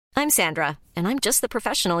I'm Sandra, and I'm just the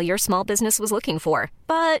professional your small business was looking for.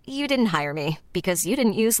 But you didn't hire me because you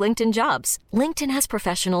didn't use LinkedIn Jobs. LinkedIn has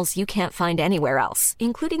professionals you can't find anywhere else,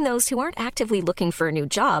 including those who aren't actively looking for a new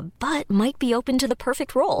job, but might be open to the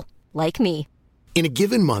perfect role, like me. In a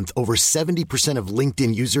given month, over 70% of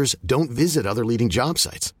LinkedIn users don't visit other leading job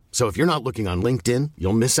sites. So if you're not looking on LinkedIn,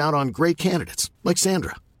 you'll miss out on great candidates like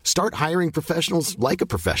Sandra. Start hiring professionals like a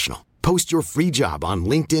professional. Post your free job on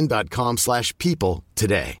linkedin.com/people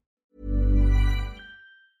today.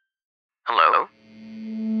 Hello?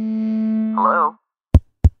 Hello?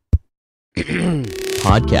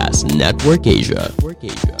 Podcast Network Asia.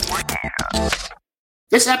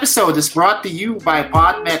 This episode is brought to you by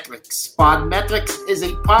Podmetrics. Podmetrics is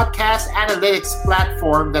a podcast analytics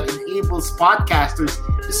platform that enables podcasters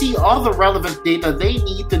to see all the relevant data they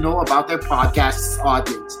need to know about their podcast's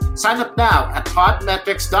audience. Sign up now at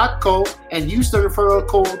podmetrics.co and use the referral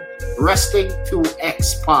code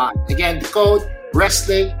Wrestling2XPod. Again, the code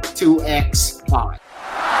Wrestling2XPod.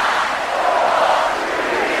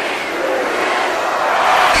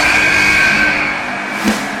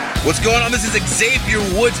 What's going on? This is Xavier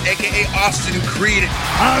Woods, a.k.a. Austin Creed.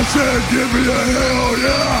 I said give me a hell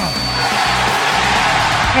yeah!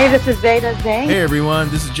 Hey, this is Zeta Zane. Hey, everyone.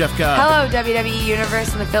 This is Jeff Cobb. Hello, WWE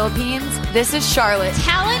Universe in the Philippines. This is Charlotte.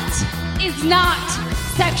 Talent is not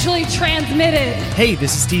sexually transmitted. Hey,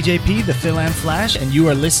 this is TJP, the Phil and Flash, and you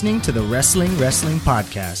are listening to the Wrestling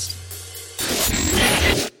Podcast.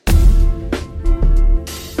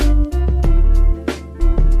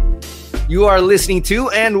 You are listening to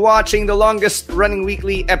and watching the longest running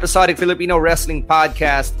weekly episodic Filipino wrestling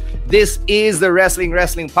podcast. This is the Wrestling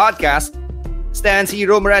Podcast. Stan, si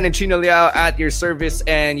Romaran and Chino Liao at your service.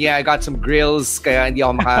 And yeah, I got some grills kaya hindi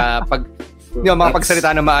ako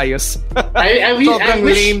makapagsalita na maayos. Sobrang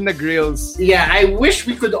lame na grills. Yeah, I wish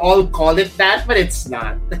we could all call it that, but it's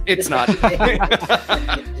not. It's not.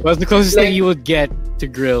 Well, the closest thing you would get to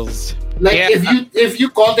grills. Like if you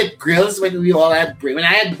called it grills when we all had when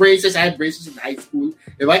I had braces in high school.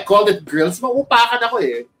 If I called it grills, maupakan ako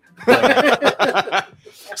eh.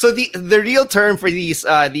 So the real term for these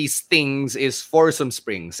things is foursome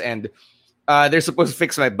springs, and they're supposed to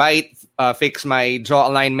fix my bite, fix my jaw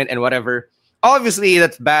alignment, and whatever. Obviously,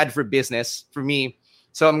 that's bad for business for me,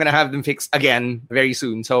 so I'm gonna have them fixed again very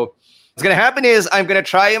soon. So what's gonna happen is I'm gonna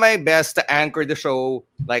try my best to anchor the show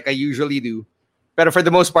like I usually do. But for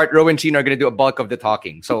the most part, Ro and Chino are going to do a bulk of the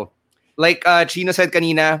talking. So, like Chino said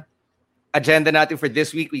kanina, agenda natin for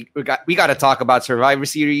this week, we got to talk about Survivor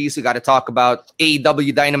Series. We got to talk about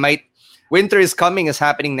AEW Dynamite. Winter is Coming is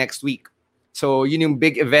happening next week. So, yun yung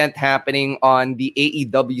big event happening on the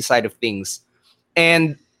AEW side of things.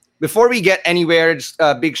 And before we get anywhere, just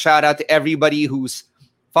a big shout out to everybody who's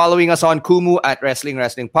following us on Kumu at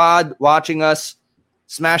Wrestling Pod, watching us,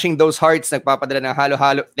 smashing those hearts, nagpapadala ng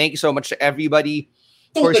halo-halo. Thank you so much to everybody.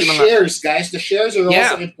 Oh, the shares, guys. The shares are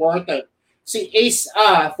also important. See, Ace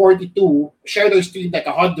 42 shared her stream like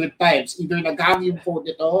 100 times. Either nag-hang yung phone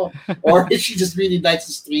nito or she just really likes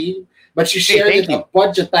the stream. But she shared it a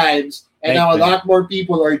bunch of times. And now a lot more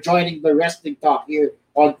people are joining the wrestling talk here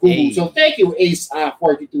on Kumu. So thank you, Ace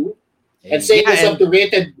 42. And say this up to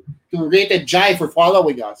Rated Jai for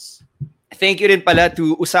following us. Thank you rin pala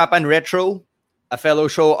to Usapan Retro, a fellow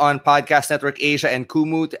show on Podcast Network Asia, and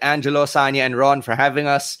Kumu, to Angelo, Sanya, and Ron for having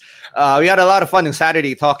us. We had a lot of fun on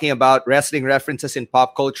Saturday talking about wrestling references in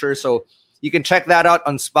pop culture. So you can check that out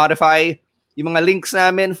on Spotify. Yung mga links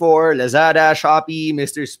namin for Lazada, Shopee,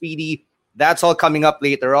 Mr. Speedy, that's all coming up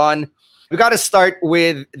later on. We got to start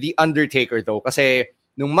with The Undertaker though. Kasi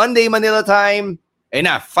nung Monday Manila time,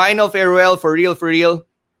 final farewell for real.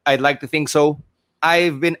 I'd like to think so.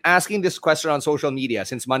 I've been asking this question on social media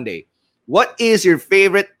since Monday. What is your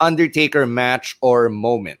favorite Undertaker match or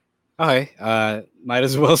moment? Okay, might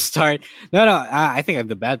as well start. No, I think I'm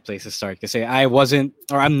the bad place to start because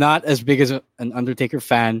I'm not as big as an Undertaker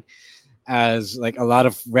fan as like a lot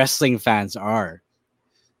of wrestling fans are.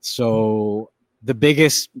 So the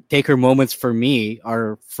biggest Taker moments for me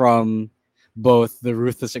are from both the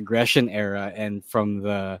Ruthless Aggression era and from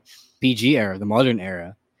the PG era, the modern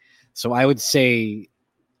era. So I would say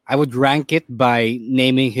I would rank it by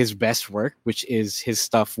naming his best work, which is his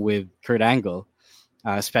stuff with Kurt Angle,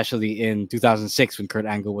 especially in 2006 when Kurt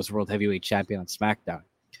Angle was World Heavyweight Champion on SmackDown.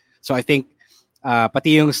 So I think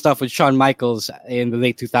pati yung stuff with Shawn Michaels in the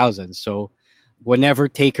late 2000s. So whenever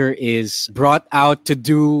Taker is brought out to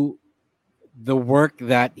do the work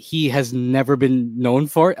that he has never been known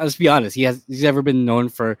for, let's be honest, he's never been known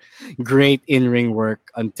for great in-ring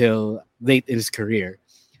work until late in his career.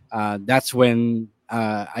 That's when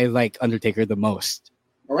I like Undertaker the most.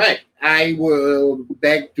 All right. I will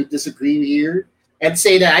beg to disagree here and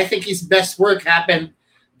say that I think his best work happened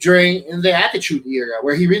during in the Attitude Era,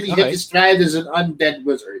 where he really hit his stride as an undead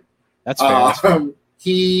wizard. That's fair.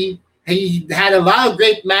 He had a lot of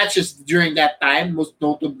great matches during that time, most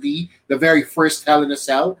notably the very first Hell in a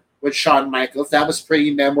Cell with Shawn Michaels. That was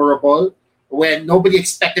pretty memorable when nobody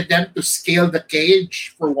expected them to scale the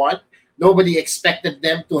cage, for one. Nobody expected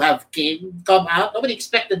them to have Kane come out. Nobody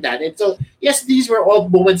expected that. And so, yes, these were all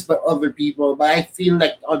moments by other people, but I feel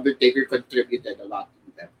like Undertaker contributed a lot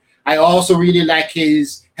to them. I also really like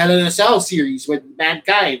his Hell in a Cell series with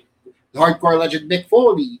Mankind, the hardcore legend Mick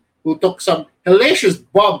Foley, who took some hellacious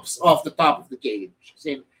bumps off the top of the cage.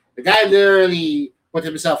 The guy literally put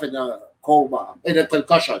himself in a coma, in a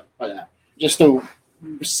concussion, just to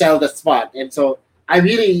sell the spot. And so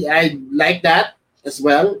I like that as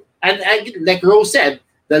well. And like Rose said,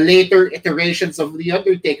 the later iterations of The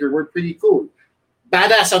Undertaker were pretty cool.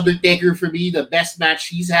 Badass Undertaker, for me, the best match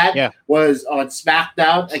he's had was on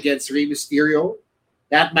SmackDown against Rey Mysterio.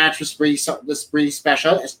 That match was pretty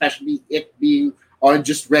special, especially it being on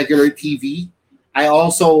just regular TV. I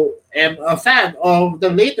also am a fan of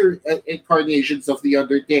the later incarnations of The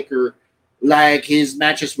Undertaker, like his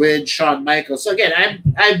matches with Shawn Michaels. So again,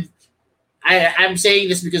 I'm saying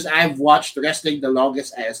this because I've watched wrestling the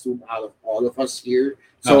longest, I assume, out of all of us here.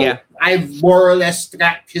 So I've more or less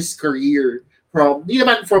tracked his career from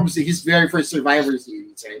his very first Survivor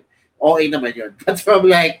Series, right? Okay naman yun. But from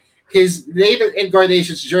like his later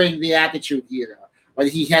incarnations during the Attitude Era, when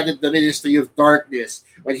he headed the Ministry of Darkness,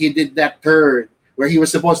 when he did that turn, where he was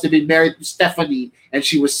supposed to be married to Stephanie and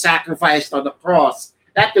she was sacrificed on the cross.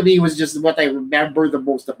 That to me was just what I remember the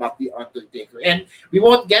most about The Undertaker. And we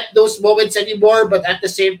won't get those moments anymore, but at the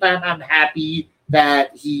same time, I'm happy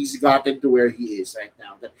that he's gotten to where he is right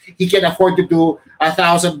now. That he can afford to do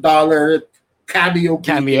 $1,000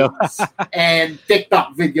 cameo and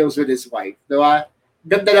TikTok videos with his wife. Diba?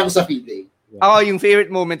 Ganda lang sa feeling. Yung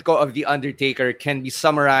favorite moment ko of The Undertaker can be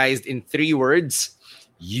summarized in 3 words.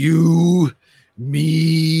 You,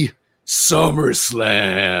 me,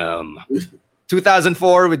 SummerSlam.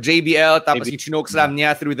 2004 with JBL, tapos yung chinokeslam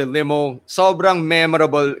niya through the limo. Sobrang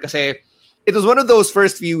memorable kasi it was one of those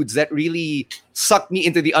first feuds that really sucked me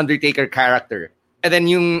into the Undertaker character. And then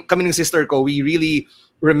yung kami ng sister ko, we really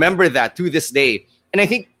remember that to this day. And I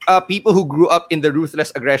think people who grew up in the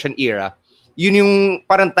Ruthless Aggression era, yun yung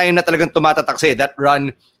parang time na talagang tumatatak sa'yo, that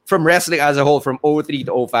run from wrestling as a whole from 03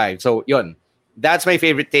 to 05. So yun, that's my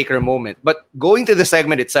favorite Taker moment. But going to the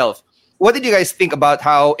segment itself, what did you guys think about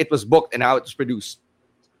how it was booked and how it was produced?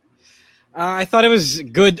 I thought it was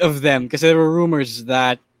good of them because there were rumors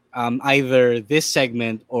that either this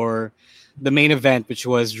segment or the main event, which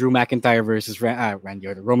was Drew McIntyre versus Randy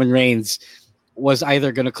Orton, Roman Reigns, was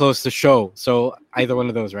either going to close the show. So either one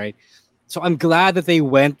of those, right? So I'm glad that they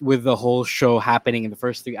went with the whole show happening in the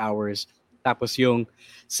first 3 hours. Tapos yung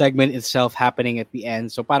segment itself happening at the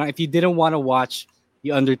end. So parang if you didn't want to watch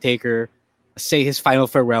The Undertaker say his final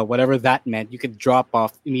farewell, whatever that meant, you could drop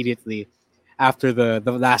off immediately after the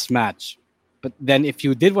last match. But then if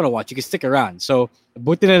you did want to watch, you could stick around. So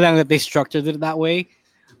buti na lang that they structured it that way.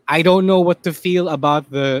 I don't know what to feel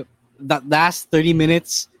about that last 30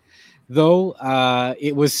 minutes, though.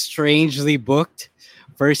 It was strangely booked.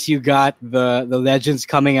 First, you got the legends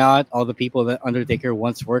coming out, all the people that Undertaker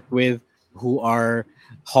once worked with, who are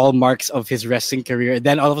hallmarks of his wrestling career.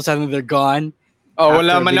 Then all of a sudden, they're gone. Oh,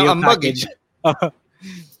 wala man lang ambag.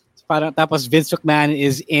 Tapos Vince McMahon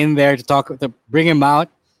is in there to bring him out,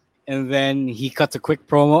 and then he cuts a quick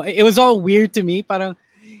promo. It was all weird to me. Parang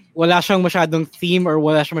wala siyang masyadong theme or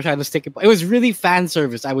wala siyang masyadong sticky. It was really fan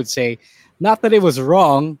service, I would say. Not that it was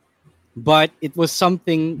wrong, but it was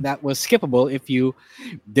something that was skippable if you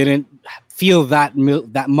didn't feel that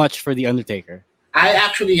much for The Undertaker. I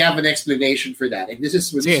actually have an explanation for that, and this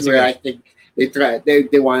is where I think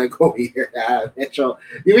they want to go here. So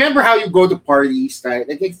you remember how you go to parties, right?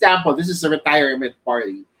 Like example, this is a retirement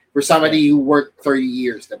party for somebody who worked 30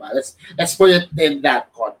 years. Diba? Let's put it in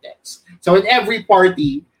that context. So in every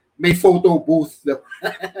party, may photo booth.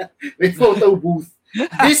 May photo booth.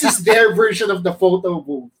 This is their version of the photo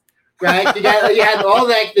booth, right? You had all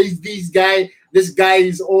like this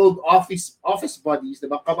guy's old office buddies.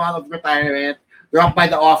 Diba? Come out of retirement, drop by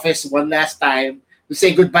the office one last time to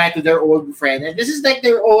say goodbye to their old friend. And this is like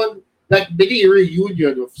their own like mini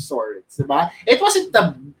reunion of sorts. Diba? It wasn't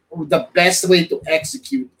the best way to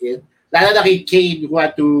execute it. Lalo na kay Kane, who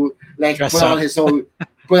had to like put on his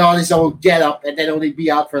own get up and then only be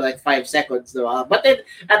out for like 5 seconds. Diba? But then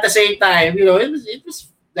at the same time, it was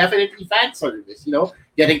definitely fan service,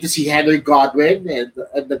 getting to see Henry Godwin and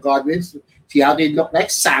the Godwins See how they look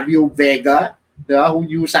like Savio Vega. Who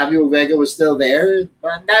knew Savio Vega was still there?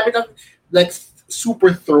 Ang dami ng like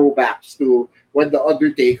super throwbacks to when The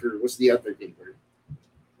Undertaker was The Undertaker.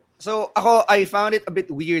 So ako, I found it a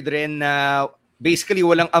bit weird rin na basically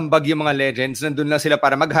walang ambag yung mga legends. Nandun lang sila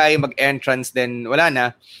para mag-hi, mag-entrance, then wala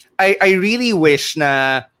na. I really wish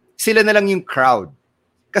na sila na lang yung crowd.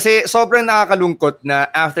 Kasi sobrang nakakalungkot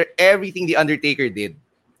na after everything The Undertaker did,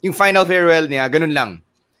 yung final farewell niya, ganun lang.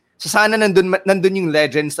 So sana nandun yung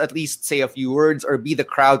legends to at least say a few words or be the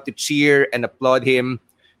crowd to cheer and applaud him.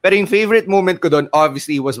 Pero yung favorite moment ko doon,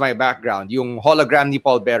 obviously, was my background. Yung hologram ni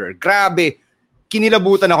Paul Bearer. Grabe!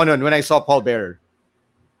 Kinilabutan ako noon when I saw Paul Bearer.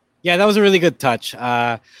 Yeah, that was a really good touch.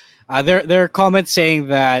 There are comments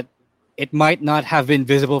saying that it might not have been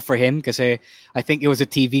visible for him kasi I think it was a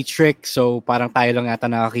TV trick, so parang tayo lang ata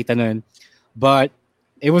nakakita nun. But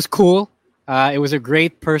it was cool. It was a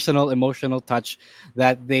great personal, emotional touch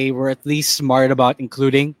that they were at least smart about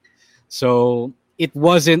including. So it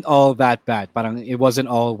wasn't all that bad. Parang it wasn't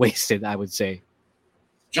all wasted, I would say.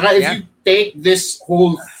 Tsaka if you take this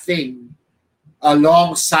whole thing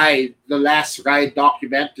alongside the Last Ride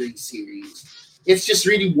documentary series, it's just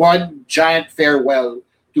really one giant farewell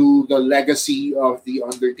to the legacy of The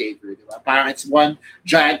Undertaker. Diba? Parang it's one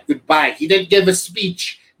giant goodbye. He didn't give a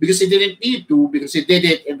speech because he didn't need to, because he did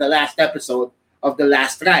it in the last episode of The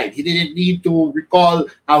Last Ride. He didn't need to recall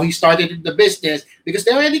how he started in the business because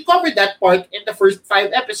they already covered that part in the first 5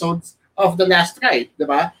 episodes of The Last Ride.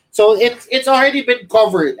 Diba? So it's already been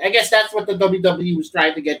covered. I guess that's what the WWE was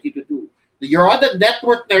trying to get you to do. You're on the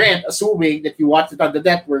network na rin, assuming that you watch it on the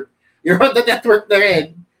network. You're on the network na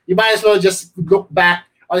rin. You might as well just look back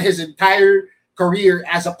on his entire career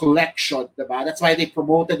as a collection. Diba? That's why they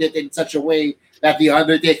promoted it in such a way that The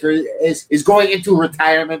Undertaker is going into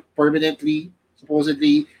retirement permanently,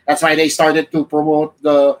 supposedly. That's why they started to promote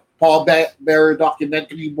the Paul Bearer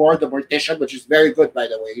documentary more, The Mortician, which is very good, by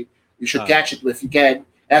the way. You should catch it if you can.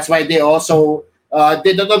 That's why they also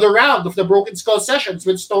did another round of the Broken Skull sessions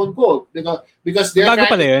with Stone Cold. Because they're bago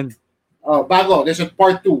pala yun. Bago. There's a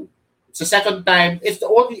part 2. It's the second time. It's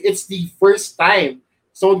the first time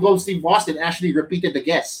Stone Cold Steve Austin actually repeated the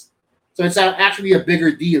guest. So it's actually a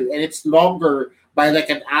bigger deal, and it's longer by like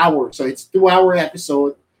an hour. So it's 2-hour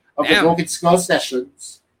episode of the Broken Skull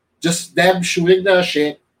sessions. Just them shooting the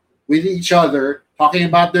shit with each other, talking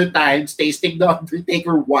about their times, tasting the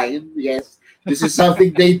Undertaker wine. Yes, this is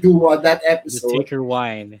something they do on that episode. Undertaker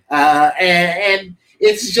wine. And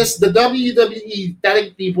it's just the WWE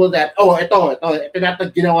telling people that, ito na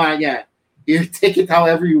ito ginawa niya. Here, take it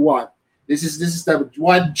however you want. This is the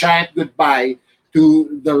one giant goodbye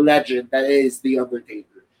to the legend that is The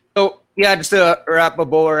Undertaker. So, yeah, just to wrap a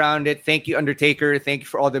bow around it, thank you, Undertaker. Thank you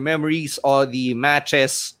for all the memories, all the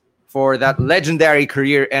matches, for that legendary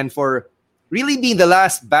career, and for really being the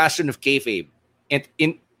last bastion of kayfabe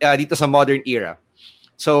in dito sa modern era.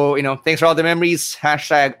 So, thanks for all the memories.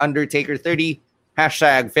 #Undertaker30,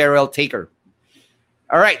 #Farewell Taker.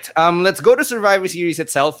 All right, let's go to Survivor Series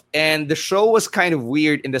itself. And the show was kind of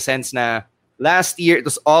weird in the sense na last year, it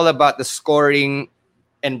was all about the scoring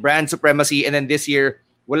and brand supremacy. And then this year,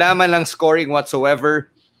 wala man lang scoring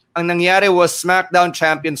whatsoever. Ang nangyari was SmackDown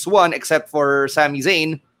champions won except for Sami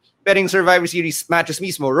Zayn. Pero yung Survivor Series matches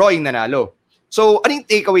mismo, Raw yung nanalo. So, anong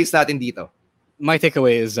takeaways natin dito? My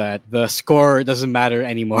takeaway is that the score doesn't matter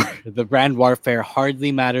anymore. The brand warfare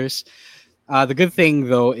hardly matters. The good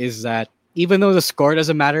thing, though, is that even though the score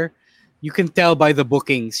doesn't matter, you can tell by the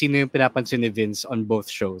booking sino yung pinapansin ni Vince on both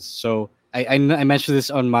shows. So I mentioned this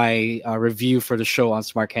on my review for the show on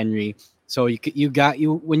Smart Henry. So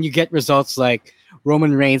when you get results like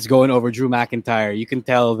Roman Reigns going over Drew McIntyre, you can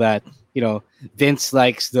tell that Vince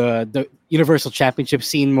likes the Universal Championship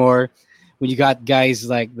scene more. When you got guys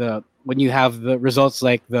like when you have the results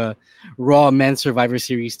like the Raw Men's Survivor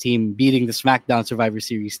Series team beating the SmackDown Survivor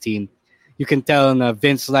Series team, you can tell na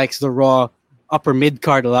Vince likes the Raw upper mid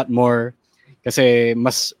card a lot more kasi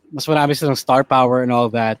mas marami silang star power and all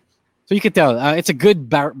that. So you can tell it's a good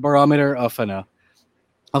barometer of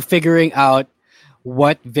figuring out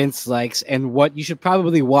what Vince likes and what you should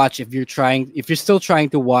probably watch if you're still trying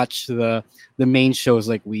to watch the main shows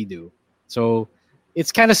like we do. So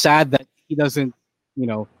it's kind of sad that he doesn't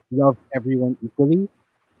love everyone equally,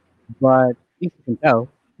 but you can tell.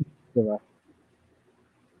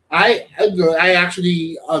 I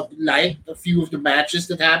actually liked a few of the matches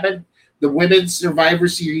that happened. The women's Survivor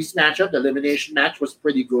Series matchup, the elimination match, was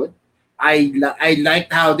pretty good. I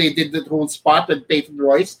liked how they did the whole spot with Peyton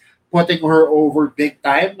Royce, putting her over big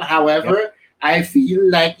time. However, I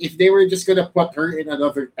feel like if they were just going to put her in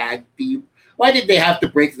another tag team why did they have to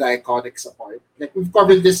break the Iconics apart? Like, we've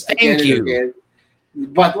covered this again and again.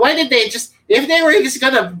 But why did they just, if they were just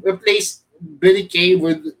gonna replace Billy Kay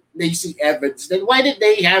with Lacey Evans, then why did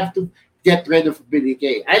they have to get rid of Billy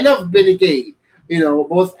Kay? I love Billy Kay,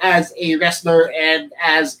 both as a wrestler and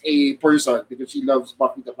as a person, because she loves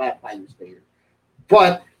Buffy the Vampire Slayer.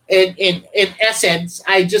 But in essence,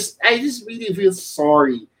 I just really feel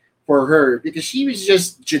sorry for her, because she was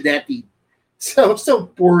just Janetti so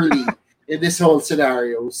poorly in this whole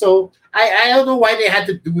scenario. So I don't know why they had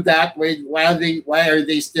to do that. Why are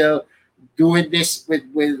they still doing this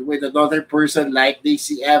with another person like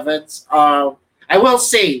Lacey Evans? I will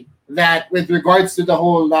say that with regards to the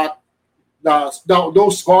whole no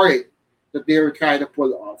scoring that they were trying to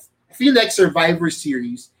pull off, I feel like Survivor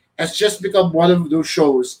Series has just become one of those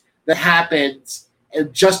shows that happens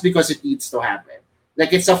just because it needs to happen.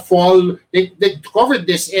 Like, it's a fall. They covered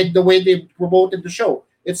this in the way they promoted the show.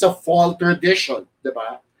 It's a fall tradition,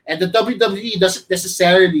 diba? And the WWE doesn't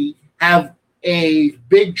necessarily have a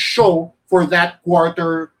big show for that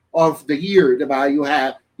quarter of the year, diba? You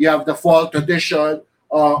have the fall tradition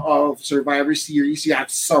of Survivor Series. You have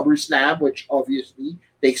SummerSlam, which obviously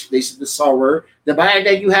takes place in the summer, diba? And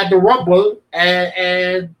then you had the Rumble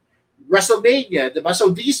and WrestleMania, diba? So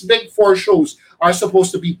these big four shows are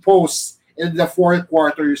supposed to be posts in the 4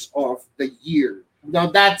 quarters of the year. Now,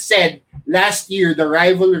 that said, last year the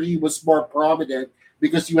rivalry was more prominent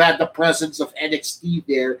because you had the presence of NXT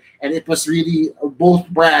there, and it was really both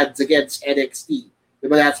brands against NXT.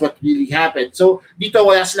 But that's what really happened. So dito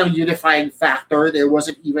wala silang unifying factor. There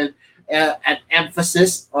wasn't even an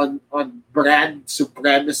emphasis on brand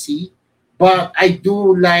supremacy. But I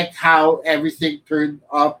do like how everything turned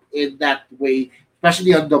up in that way,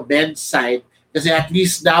 especially on the men's side, because at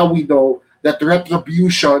least now we know that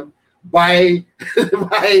Retribution, by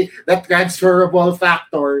the transferable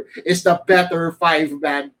factor, is the better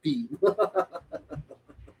 5-man team.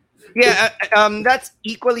 Yeah, that's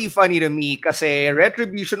equally funny to me kasi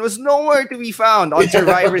Retribution was nowhere to be found on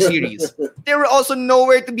Survivor Series. They were also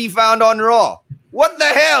nowhere to be found on Raw. What the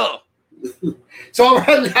hell?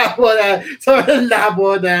 Sobrang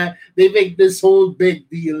labo na they make this whole big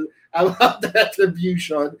deal about the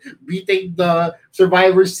Retribution beating the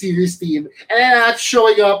Survivor Series team and then not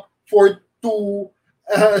showing up for two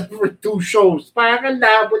shows. Parang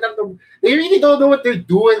labo lang. They really don't know what they're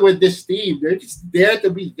doing with this team. They're just there to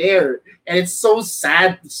be there. And it's so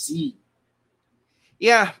sad to see.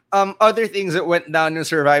 Yeah, other things that went down in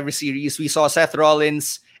Survivor Series, we saw Seth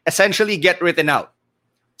Rollins essentially get written out.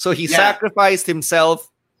 So he sacrificed himself.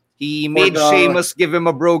 He made Sheamus give him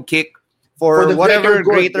a brogue kick for whatever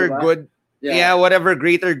greater good. Yeah, whatever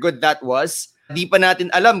greater good that was. Di pa natin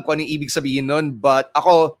alam kung ano yung ibig sabihin nun, but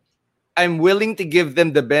I'm willing to give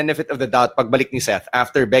them the benefit of the doubt pagbalik ni Seth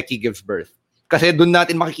after Becky gives birth. Kasi doon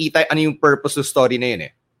natin makikita ano yung purpose of story na yun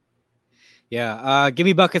eh. Yeah,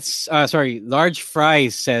 Gimme Buckets, Large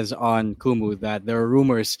Fries says on Kumu that there are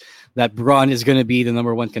rumors that Braun is going to be the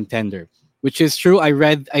number 1 contender, which is true.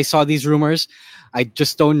 I saw these rumors. I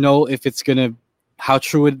just don't know if it's going to, how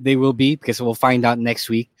true they will be, because we'll find out next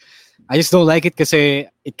week. I just don't like it because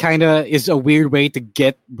it kind of is a weird way to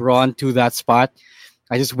get Braun to that spot.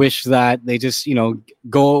 I just wish that they just,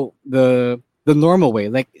 go the normal way,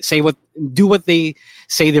 like do what they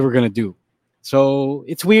say they were going to do. So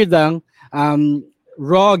it's weird lang. Team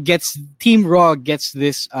Raw gets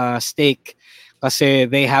this stake kasi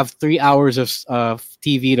they have 3 hours of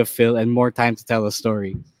TV to fill and more time to tell a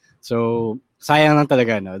story. So sayang lang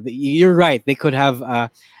talaga, no? You're right. They could have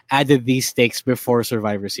added these stakes before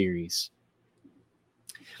Survivor Series.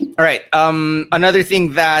 All right. Another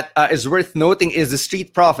thing that is worth noting is the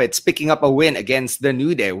Street Profits picking up a win against the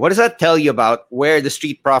New Day. What does that tell you about where the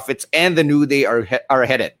Street Profits and the New Day are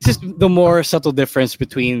headed? This is the more subtle difference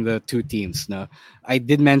between the two teams. No, I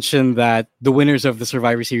did mention that the winners of the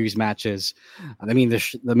Survivor Series matches,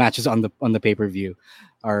 the matches on the pay-per-view,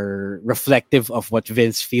 are reflective of what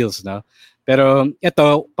Vince feels. No, pero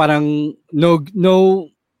ito parang no.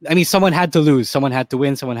 I mean, someone had to lose. Someone had to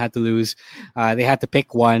win. Someone had to lose. They had to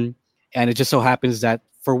pick one. And it just so happens that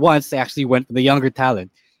for once, they actually went for the younger talent.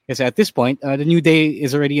 Because at this point, the New Day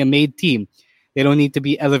is already a made team. They don't need to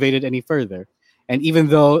be elevated any further. And even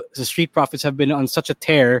though the Street Profits have been on such a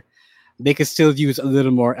tear, they could still use a little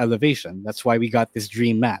more elevation. That's why we got this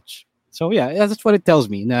dream match. So yeah, that's what it tells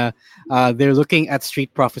me. They're looking at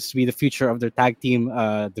Street Profits to be the future of their tag team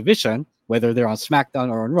division, whether they're on SmackDown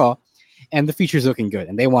or on Raw. And the future's looking good,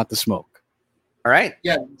 and they want the smoke. All right.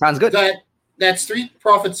 Yeah, sounds good. That Street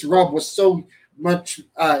Profits rub was so much.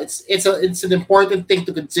 It's an important thing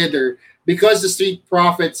to consider because the Street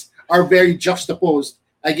Profits are very juxtaposed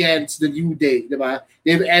against the New Day, diba?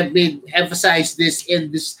 They've emphasized this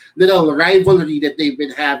in this little rivalry that they've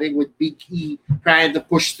been having with Big E trying to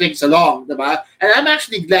push things along, diba? And I'm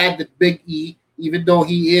actually glad that Big E, even though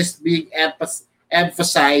he is being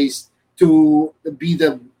emphasized to be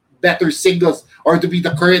the better singles or to be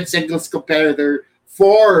the current singles competitor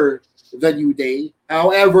for the New Day.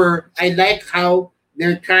 However, I like how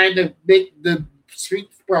they're trying to make the Street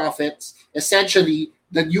Profits essentially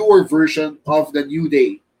the newer version of the New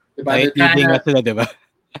Day. Diba? Diba?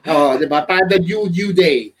 Diba? Parang the New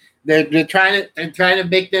Day. They're trying to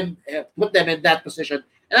make them put them in that position,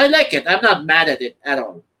 and I like it. I'm not mad at it at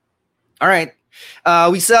all. All right.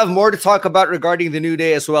 We still have more to talk about regarding the New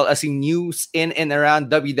Day as well as news in and around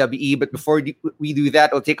WWE. But before we do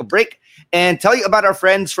that, we'll take a break and tell you about our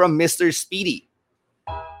friends from Mr. Speedy.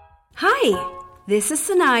 Hi, this is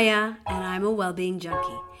Sanaya, and I'm a well-being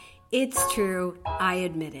junkie. It's true, I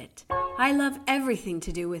admit it. I love everything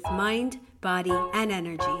to do with mind, body, and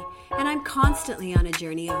energy, and I'm constantly on a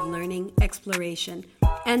journey of learning, exploration,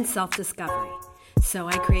 and self-discovery. So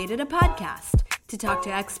I created a podcast to talk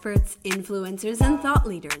to experts, influencers, and thought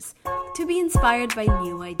leaders to be inspired by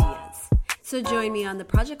new ideas. So join me on the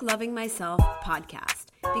Project Loving Myself podcast,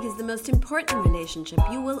 because the most important relationship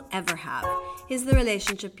you will ever have is the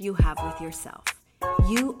relationship you have with yourself.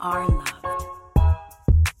 You are loved.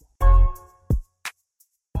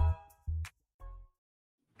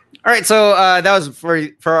 All right, so that was for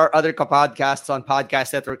our other podcasts on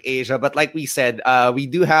Podcast Network Asia. But like we said, we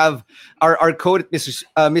do have our code at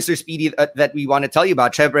Mr. Speedy that we want to tell you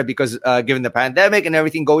about, Chevre, because given the pandemic and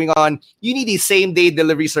everything going on, you need a same-day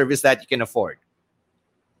delivery service that you can afford.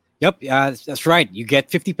 Yep, that's right. You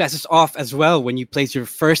get 50 pesos off as well when you place your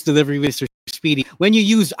first delivery with Mr. Speedy. When you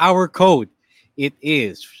use our code, it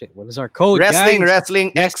is... what is our code, Wrestling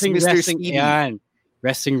guys? X Mr. Speedy. Yan.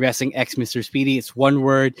 Wrestling X Mr. Speedy. It's one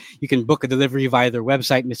word. You can book a delivery via their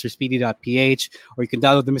website, mrspeedy.ph, or you can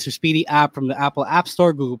download the Mr. Speedy app from the Apple App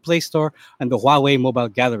Store, Google Play Store, and the Huawei Mobile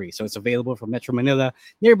Gallery. So it's available from Metro Manila,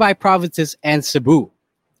 nearby provinces, and Cebu.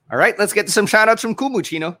 All right, let's get to some shout-outs from Kumu,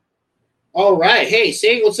 Chino. All right. Hey,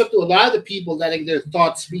 saying what's up to a lot of the people letting their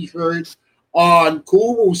thoughts be heard on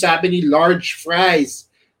Kumu. Sabi ni Large Fries.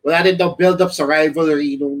 Wala rin daw build-up sa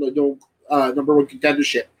rivalry nung number one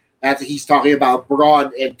contendership. After he's talking about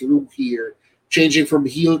Braun and Drew here, changing from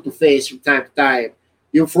heel to face from time to time.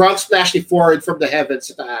 Yung frog splashed forward from the heavens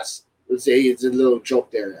sa taas. Let's say it's a little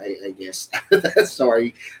joke there, I guess.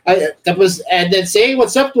 Sorry. And then saying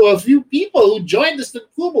what's up to a few people who joined us in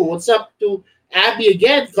Kumu. What's up to Abby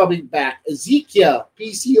again coming back. Ezekiel,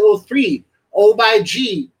 PCO3, Oh My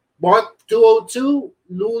G, Mark 202,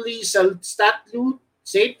 Luli Statlut,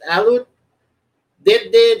 Saint Alut,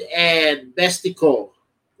 Dindin, and Bestico.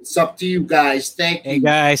 It's up to you guys. Thank you. Hey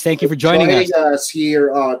guys, thank you for joining us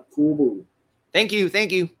here on Kumu. Thank you.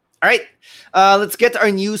 All right, let's get to our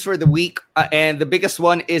news for the week. And the biggest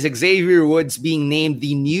one is Xavier Woods being named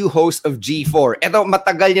the new host of G4. Ito,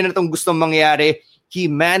 matagal niya na itong gustong mangyari. He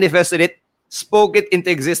manifested it, spoke it into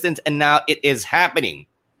existence, and now it is happening.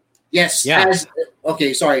 Yes. Yeah.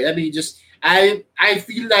 Sorry. Let me just... I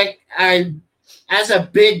feel like I'm... As a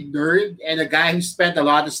big nerd and a guy who spent a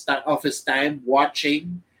lot of his time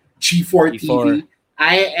watching G4 TV,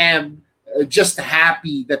 I am just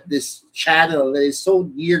happy that this channel is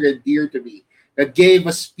so near and dear to me, that gave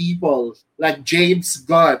us people like James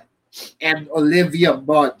Gunn and Olivia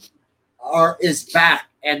Munn is back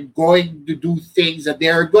and going to do things that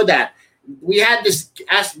they're good at. We had this,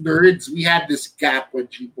 as nerds, we had this gap when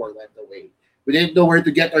G4 went away. We didn't know where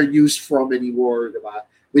to get our news from anymore. Diba?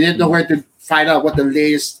 We didn't know where to find out what the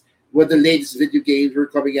latest video games were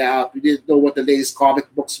coming out. We didn't know what the latest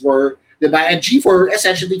comic books were. And G4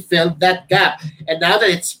 essentially filled that gap. And now that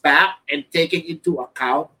it's back and taking into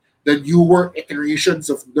account the newer iterations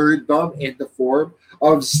of nerddom in the form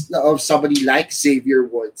of somebody like Xavier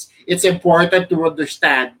Woods, it's important to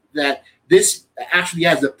understand that this actually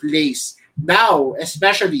has a place now,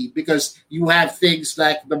 especially because you have things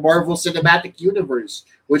like the Marvel Cinematic Universe,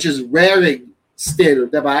 which is raring still.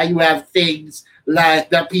 You have things like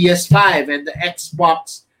the PS5 and the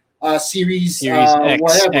Xbox Series X,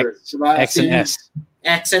 whatever. X and S.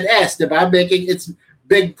 X and S, making its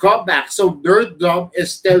big comeback. So nerddom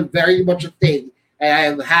is still very much a thing. And I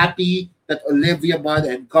am happy that Olivia Munn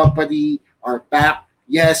and company are back.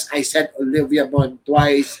 Yes, I said Olivia Munn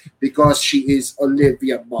twice because she is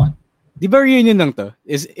Olivia Munn. Di ba reunion lang to?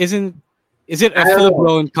 Is it a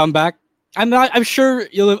full-blown comeback? I'm sure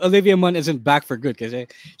Olivia Munn isn't back for good because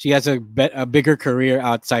she has a bigger career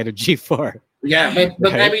outside of G4. Yeah,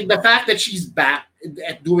 but right? I mean, the fact that she's back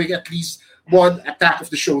at doing at least one Attack of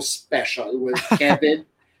the Show special with Kevin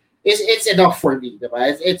it's enough for me,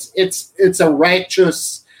 diba? It's a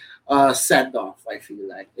righteous send off. I feel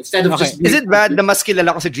like instead of just is it bad na mas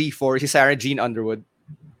kilala ko sa G4 si Sarah Jean Underwood?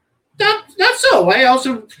 That's so. I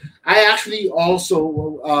actually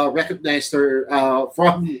also recognized her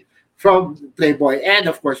from Playboy and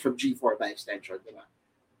of course from G4 by extension. Diba?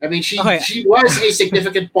 I mean, she was a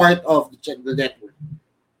significant part of the network.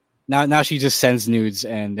 Now she just sends nudes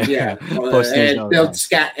and posts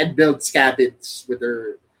and builds cabins with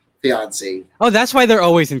her fiance. Oh, that's why they're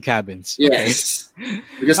always in cabins. Yes, okay.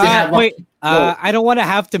 Because they have. I don't want to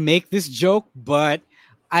have to make this joke, but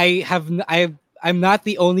I'm not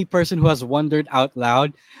the only person who has wondered out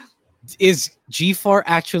loud. Is G4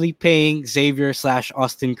 actually paying Xavier /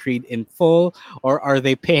 Austin Creed in full, or are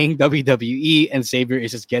they paying WWE and Xavier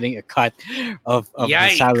is just getting a cut of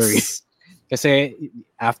the salary? Because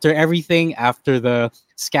after everything, after the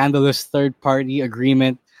scandalous third-party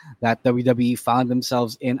agreement that WWE found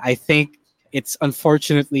themselves in, I think it's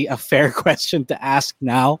unfortunately a fair question to ask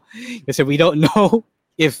now. Because we don't know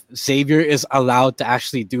if Xavier is allowed to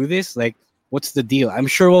actually do this. Like, what's the deal? I'm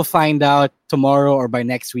sure we'll find out tomorrow or by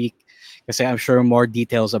next week. Because I'm sure more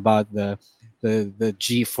details about the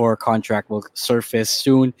G4 contract will surface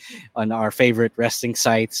soon on our favorite wrestling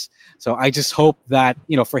sites. So I just hope that,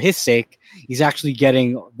 for his sake, he's actually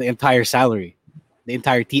getting the entire salary, the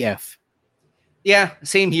entire TF. Yeah,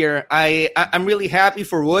 same here. I'm really happy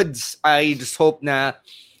for Woods. I just hope na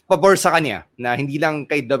pabor sa kanya, na hindi lang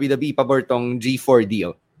kay WWE pabor tong G4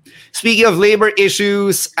 deal. Speaking of labor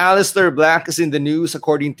issues, Aleister Black is in the news.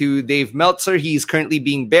 According to Dave Meltzer, he's currently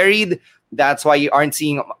being buried. That's why you aren't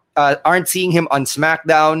seeing him on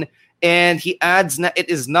SmackDown. And he adds that it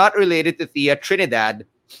is not related to Thea Trinidad,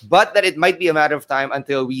 but that it might be a matter of time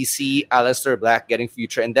until we see Aleister Black getting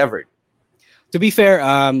future endeavored. To be fair,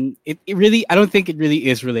 it really, I don't think it really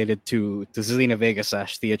is related to Zelina Vega /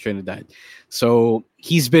 Thea Trinidad. So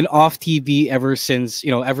he's been off TV ever since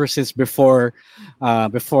before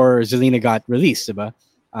Zelina got released. Diba?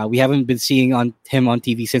 We haven't been seeing him on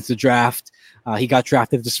TV since the draft. He got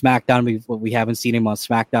drafted to SmackDown. We haven't seen him on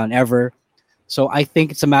SmackDown ever. So I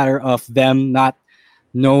think it's a matter of them not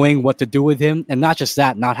knowing what to do with him, and not just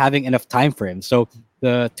that, not having enough time for him. So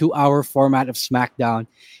the 2-hour format of SmackDown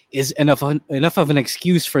is enough of an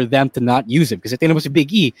excuse for them to not use him. Because at the end of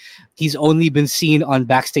Big E, he's only been seen on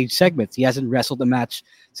backstage segments. He hasn't wrestled a match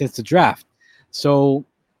since the draft. So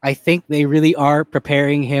I think they really are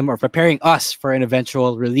preparing him or preparing us for an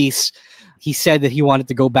eventual release. He said that he wanted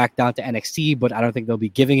to go back down to NXT, but I don't think they'll be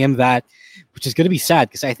giving him that, which is going to be sad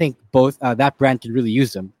because I think both that brand could really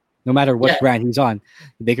use him. No matter what brand he's on,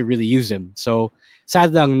 they could really use him. So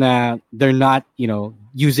sad lang na they're not,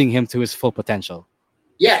 using him to his full potential.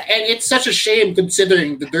 Yeah, and it's such a shame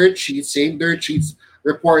considering the same dirt sheets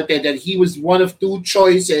reported that he was one of two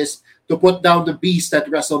choices to put down the beast at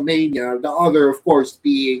WrestleMania. The other, of course,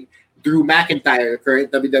 being Drew McIntyre,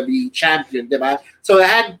 current WWE champion, diba? So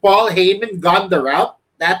had Paul Heyman gone the route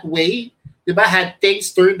that way, diba, had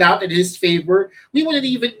things turned out in his favor, we wouldn't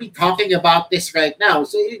even be talking about this right now.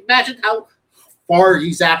 So imagine how far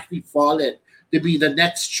he's actually fallen to be the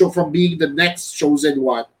next show, from being the next chosen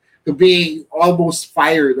one to being almost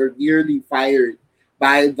fired or nearly fired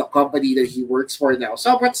by the company that he works for now.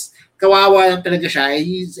 So what's kawawa lang talaga siya.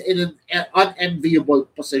 He's in an unenviable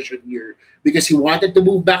position here because he wanted to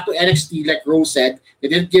move back to NXT, like Rose said. They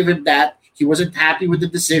didn't give him that. He wasn't happy with the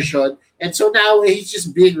decision. And so now he's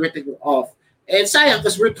just being written off. And sayang,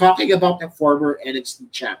 because we're talking about a former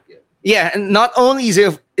NXT champion. Yeah, and not only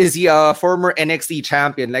is he a former NXT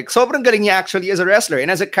champion, like sobrang galing niya actually as a wrestler. And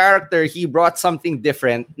as a character, he brought something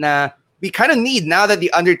different na we kind of need now that The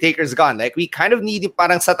Undertaker's gone. Like, we kind of need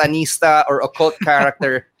parang satanista or occult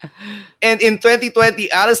character. And in 2020,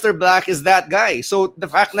 Aleister Black is that guy. So the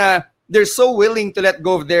fact na they're so willing to let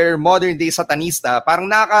go of their modern-day satanista, parang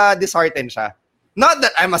naka-dishearten siya. Not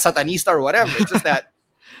that I'm a satanista or whatever. It's just that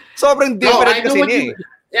sobrang different kasi niya.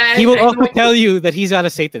 Yeah, he will also tell you that he's not a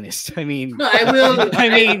Satanist. I mean, no, I will.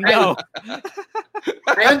 No.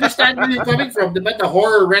 I understand where you're coming from. The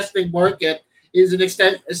horror wrestling market is an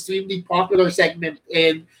extremely popular segment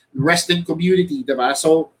in the wrestling community, diba?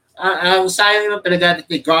 So, sayang lang talaga that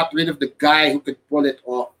they got rid of the guy who could pull it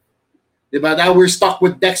off. Diba? Now we're stuck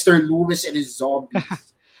with Dexter Loomis and his zombies.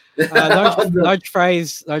 Large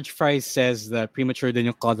Fries says that premature din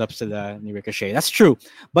yung call-up sila ni Ricochet. That's true.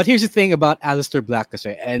 But here's the thing about Aleister Black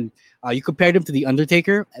kasi, and you compared him to The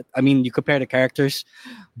Undertaker. I mean, you compare the characters,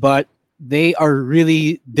 but they are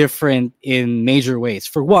really different in major ways.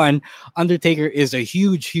 For one, Undertaker is a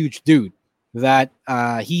huge dude that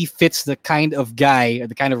he fits the kind of guy or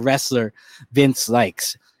the kind of wrestler Vince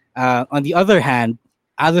likes. On the other hand,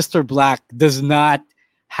 Aleister Black does not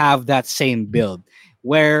have that same build.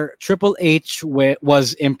 Where Triple H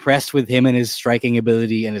was impressed with him and his striking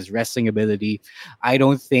ability and his wrestling ability, I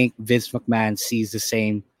don't think Vince McMahon sees the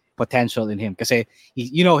same potential in him. Because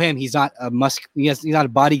you know him, he's not a he's not a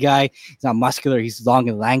body guy. He's not muscular. He's long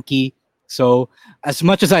and lanky. So as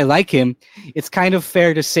much as I like him, it's kind of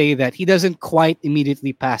fair to say that he doesn't quite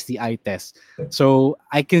immediately pass the eye test. So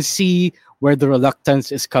I can see where the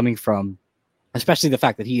reluctance is coming from. Especially the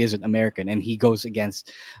fact that he is an American and he goes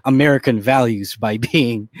against American values by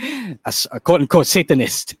being a quote-unquote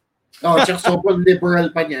Satanist. Tsaka sobrang liberal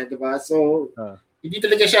pa niya, diba? So, hindi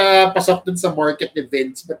talaga siya pasok dun sa market ni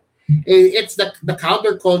Vince. But it's the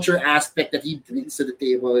counterculture aspect that he brings to the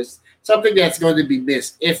table is something that's going to be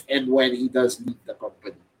missed if and when he does leave the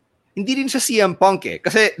company. Hindi din siya CM Punk eh.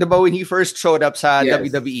 Kasi, diba, when he first showed up sa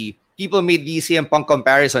WWE, people made the CM Punk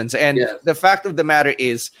comparisons. And the fact of the matter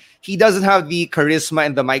is, he doesn't have the charisma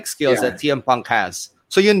and the mic skills that CM Punk has.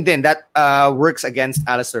 So yun din, that works against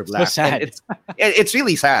Aleister Black. So sad. It's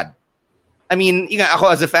really sad. I mean, ako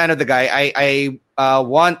as a fan of the guy, I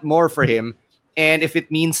want more for him. And if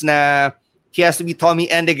it means na he has to be Tommy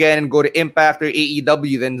End again and go to Impact or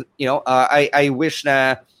AEW, then, I wish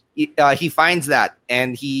na he finds that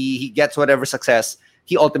and he gets whatever success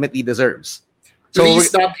he ultimately deserves. So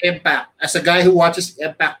please not Impact. As a guy who watches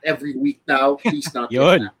Impact every week now, please not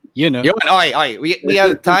Impact. We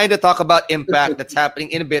have time to talk about Impact that's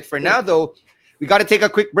happening in a bit. For now, though, we got to take a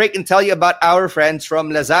quick break and tell you about our friends from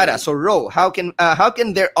Lazada. So, Ro, how can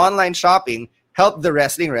their online shopping help the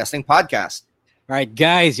Wrestling podcast? All right,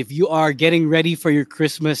 guys, if you are getting ready for your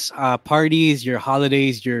Christmas parties, your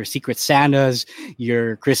holidays, your Secret Santas,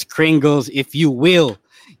 your Kris Kringles, if you will,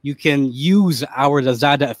 you can use our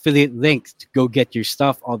Lazada affiliate link to go get your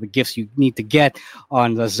stuff, all the gifts you need to get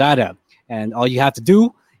on Lazada. And all you have to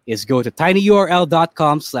do is go to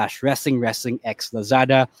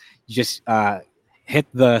tinyurl.com/wrestlingxlazada. You just hit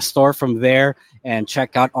the store from there and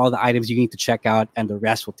check out all the items you need to check out, and the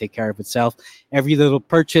rest will take care of itself. Every little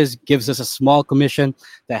purchase gives us a small commission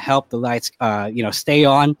to help the lights stay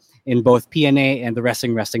on in both PNA and the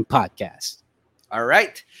Wrestling podcast. All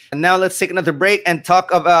right. And now let's take another break and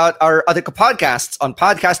talk about our other podcasts on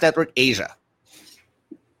Podcast Network Asia.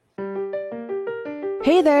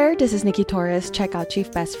 Hey there, this is Nikki Torres. Check out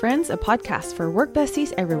Chief Best Friends, a podcast for work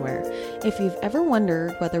besties everywhere. If you've ever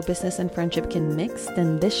wondered whether business and friendship can mix,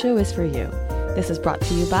 then this show is for you. This is brought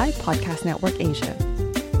to you by Podcast Network Asia.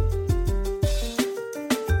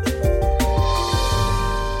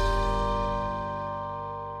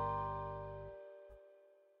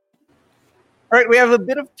 All right, we have a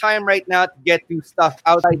bit of time right now to get to stuff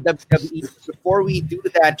outside WWE. Before we do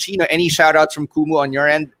that, Chino, any shout-outs from Kumu on your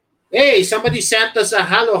end? Hey, somebody sent us a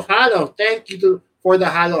halo. Thank you for the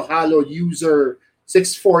halo user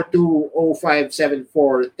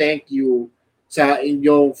 6420574. Thank you sa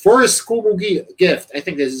inyong first Kumu gift. I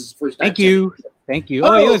think this is first time. Thank you.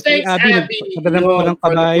 Oh, thanks, Abby.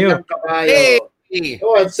 Hey,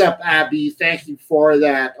 what's up, Abby? Thank you for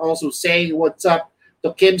that. Also saying what's up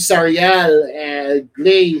to Kim Sariel and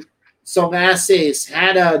Glay Songases,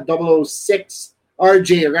 Hannah 006,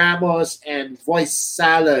 RJ Ramos, and Voice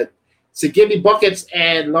Salad. So Gimme Buckets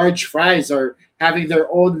and Large Fries are having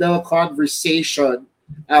their own little conversation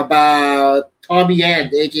about Tommy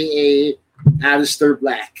End, a.k.a. Aleister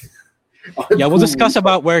Black. Yeah, we'll discuss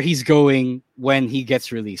about where he's going when he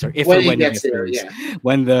gets released, or when he gets there,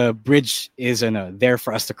 when the bridge is there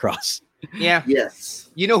for us to cross. Yeah. Yes.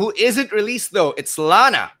 You know who isn't released, though? It's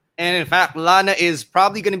Lana. And in fact, Lana is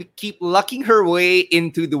probably going to keep lucking her way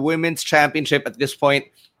into the Women's Championship at this point.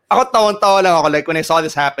 Ako tawang-tawa lang ako. Like, when I saw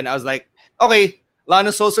this happen, I was like, okay,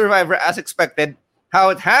 Lana Soul Survivor as expected. How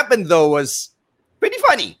it happened, though, was pretty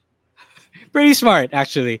funny. Pretty smart,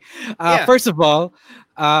 actually. First of all,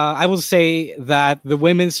 I will say that the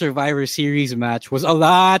Women's Survivor Series match was a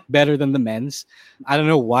lot better than the men's. I don't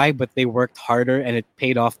know why, but they worked harder and it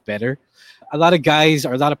paid off better. A lot of guys,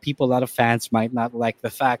 or a lot of people, a lot of fans might not like the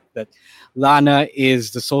fact that Lana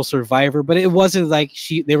is the sole survivor, but it wasn't like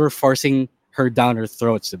they were forcing her down her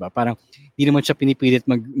throats, diba? Parang di naman siya pinipilit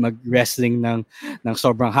mag-wrestling ng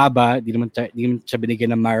sobrang haba, di naman siya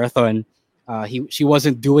binigyan ng marathon. She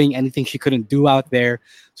wasn't doing anything she couldn't do out there,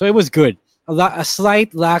 so it was good. A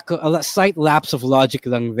slight lapse of logic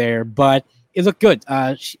lang there, but it looked good.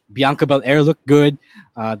 Bianca Belair looked good.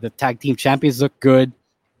 The tag team champions looked good,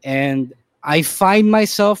 and I find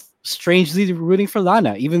myself strangely rooting for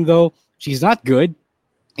Lana, even though she's not good.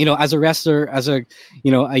 As a wrestler,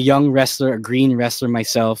 a young wrestler, a green wrestler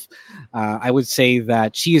myself, I would say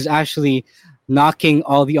that she is actually knocking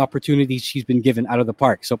all the opportunities she's been given out of the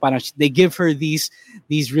park. So parang they give her these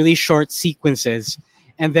really short sequences,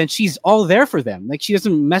 and then she's all there for them. Like, she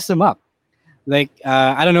doesn't mess them up. Like,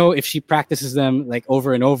 I don't know if she practices them like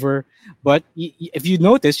over and over, but if you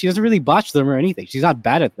notice, she doesn't really botch them or anything. She's not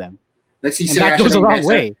bad at them. Let's see, and that goes a long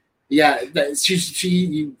way. Yeah,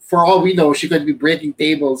 she for all we know, she could be breaking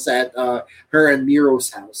tables at her and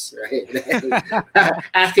Miro's house, right?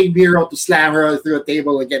 Asking Miro to slam her through a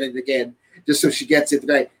table again and again, just so she gets it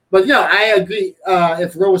right. But yeah, I agree.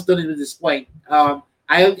 If Rose done it at this point,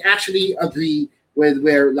 I actually agree with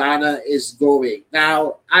where Lana is going.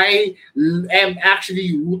 Now, I am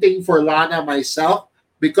actually rooting for Lana myself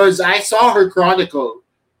because I saw her Chronicle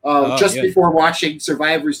before watching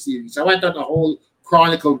Survivor Series. I went on a whole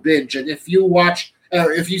Chronicle binge, and if you watch,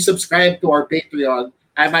 if you subscribe to our Patreon,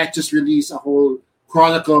 I might just release a whole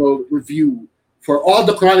Chronicle review for all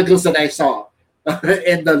the Chronicles that I saw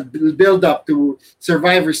in the build-up to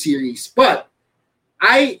Survivor Series. But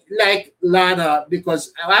I like Lana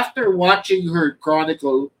because after watching her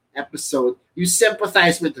Chronicle episode, you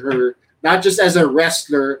sympathize with her, not just as a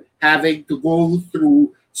wrestler having to go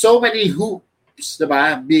through so many hoops,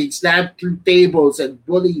 diba? Being slammed through tables and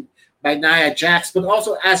bullied by Nia Jax, but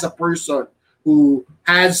also as a person who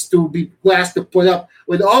has to put up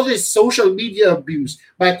with all this social media abuse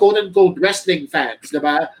by quote-unquote wrestling fans,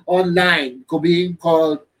 diba? Online, being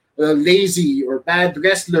called lazy or bad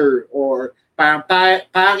wrestler or parang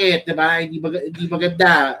pangit, diba? Hindi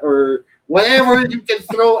maganda, or whatever you can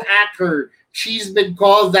throw at her. She's been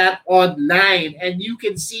called that online, and you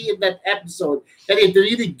can see in that episode that it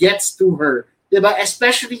really gets to her. Diba?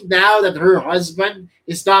 Especially now that her husband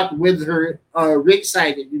is not with her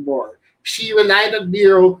ringside anymore. She relied on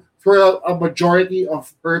Miro for a majority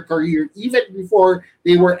of her career, even before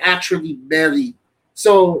they were actually married.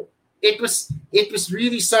 So it was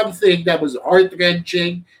really something that was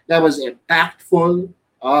heart-wrenching, that was impactful,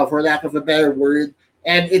 for lack of a better word.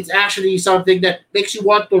 And it's actually something that makes you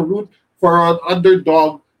want to root for an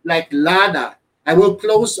underdog like Lana. I will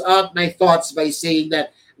close out my thoughts by saying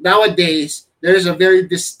that nowadays, there's a very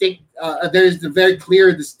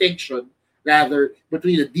clear distinction, rather,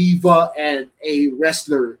 between a diva and a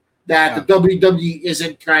wrestler that the WWE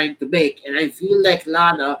isn't trying to make. And I feel like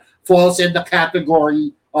Lana falls in the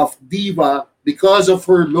category of diva because of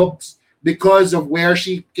her looks, because of where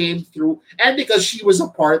she came through, and because she was a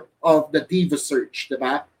part of the diva search,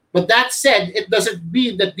 diba? But that said, it doesn't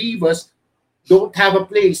mean that divas don't have a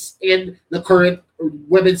place in the current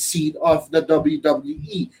women's scene of the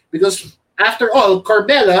WWE, because after all,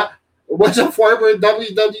 Carmella was a former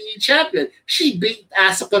WWE champion. She beat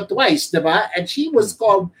Asuka twice, diba? And she was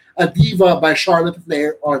called a diva by Charlotte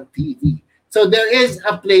Flair on TV. So there is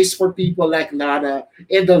a place for people like Lana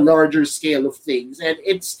in the larger scale of things. And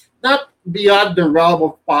it's not beyond the realm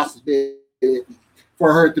of possibility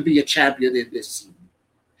for her to be a champion in this scene.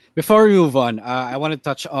 Before we move on, I want to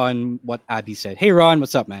touch on what Abby said. Hey, Ron,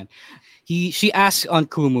 what's up, man? She asked on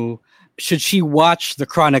Kumu, should she watch the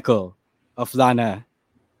Chronicle of Lana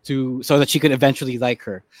so that she could eventually like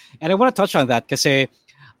her? And I want to touch on that because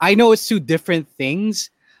I know it's two different things,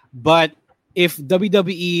 but if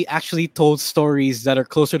WWE actually told stories that are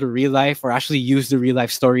closer to real life or actually use the real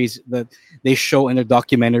life stories that they show in their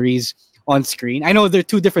documentaries on screen, I know they're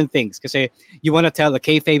two different things because you want to tell a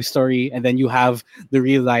kayfabe story and then you have the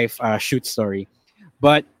real life shoot story.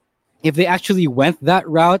 But if they actually went that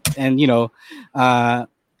route and,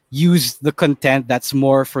 use the content that's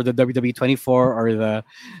more for the WWE 24 or the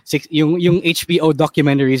yung HBO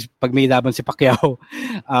documentaries pag may laban si Pacquiao,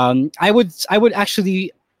 I would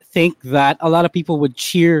actually think that a lot of people would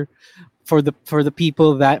cheer for the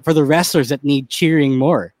wrestlers that need cheering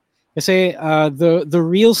more. Kasi the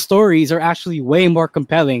real stories are actually way more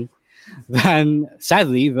compelling than,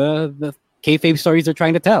 sadly, the kayfabe stories they're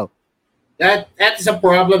trying to tell. That is a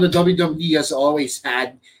problem the WWE has always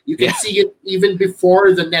had. You can see it even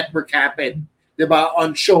before the network happened, diba?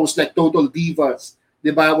 On shows like Total Divas,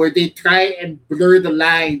 diba? Where they try and blur the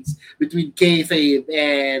lines between kayfabe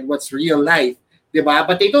and what's real life, diba?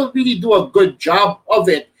 But they don't really do a good job of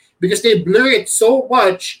it because they blur it so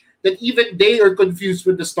much that even they are confused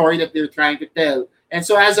with the story that they're trying to tell. And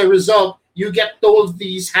so as a result, you get told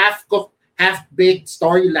these half-cooked, half-baked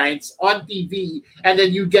storylines on TV, and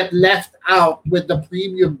then you get left out with the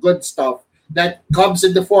premium good stuff that comes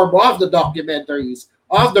in the form of the documentaries,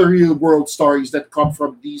 of the real-world stories that come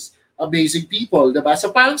from these amazing people, diba?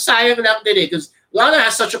 So parang sayang lang din because Lana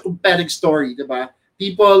has such a compelling story, diba?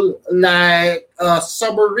 People like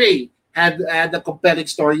Summer Rae, had a compelling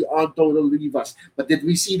story on Total Divas. But did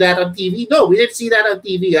we see that on TV? No, we didn't see that on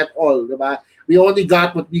TV at all. Diba? We only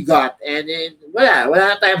got what we got. And then,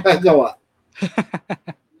 wala tayong magawa.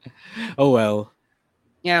 Oh, well.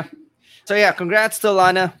 Yeah. So, yeah, congrats to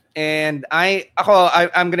Lana. And I'm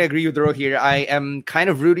going to agree with Ro here. I am kind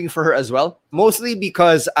of rooting for her as well. Mostly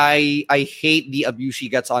because I hate the abuse she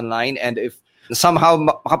gets online. And if somehow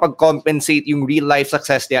makapag-compensate yung real-life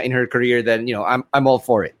success niya in her career, then, I'm all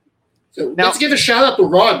for it. So now, let's give a shout-out to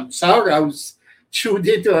Ron Saura, who's tuned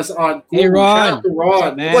into us on Hey, Ron. Shout out to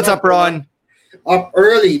Ron. What's up, Ron? Up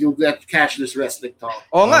early to get cashless wrestling talk.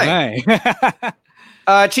 Oh, my.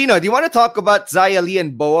 Chino, do you want to talk about Xia Li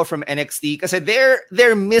and Boa from NXT? Because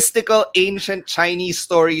their mystical ancient Chinese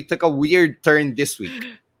story took a weird turn this week.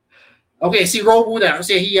 Okay, si Ro muna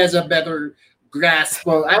kasi he has a better grasp.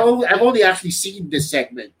 Well, I've only actually seen this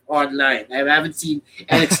segment online. I haven't seen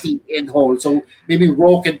NXT in whole. So maybe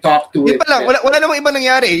Ro can talk to it. Wala namang iba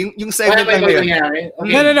nangyari. Yung segment lang yun.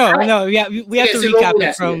 Okay. No. Yeah, we have to recap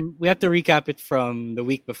it from. We have to recap it from the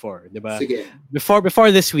week before, diba? Sige.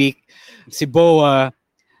 Before this week, si Boa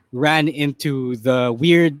ran into the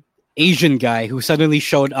weird Asian guy who suddenly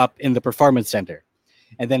showed up in the performance center,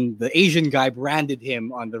 and then the Asian guy branded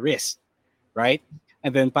him on the wrist, right?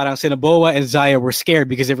 And then parang Boa and Xia were scared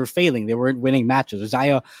because they were failing. They weren't winning matches.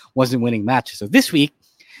 Xia wasn't winning matches. So this week,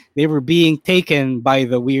 they were being taken by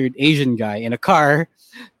the weird Asian guy in a car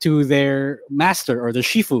to their master or the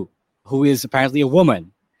Shifu, who is apparently a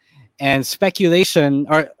woman. And speculation,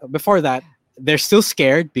 or before that, they're still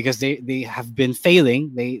scared because they have been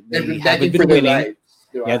failing. They haven't been winning.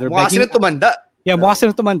 Yeah, they're mukha silang tumanda. Yeah, mukha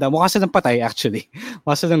silang tumanda. Mukha silang patay, actually.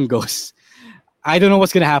 Mukha silang ghosts. I don't know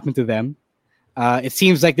what's going to happen to them. It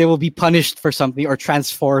seems like they will be punished for something or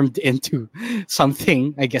transformed into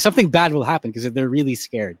something. I guess something bad will happen because they're really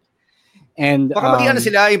scared. And baka maging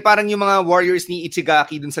sila, parang yung mga warriors ni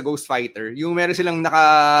Ichigaki dun sa Ghost Fighter. Yung meron silang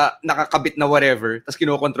nakakabit na whatever, tapos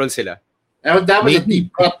kinokontrol sila. That was a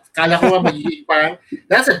deep cut. Kala ko magiging parang,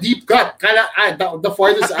 that's a deep cut. The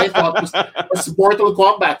farthest I thought was Mortal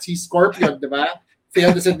Kombat. Si Scorpion, diba?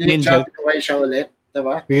 Failed as a ninja. Siya ulit.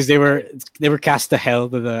 Diba? Because they were cast to hell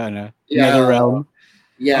to the nether realm.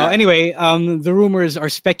 Yeah. Anyway, the rumors are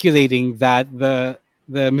speculating that the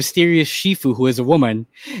mysterious Shifu, who is a woman,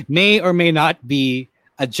 may or may not be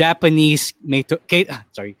a Japanese Meiko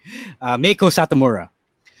Satomura.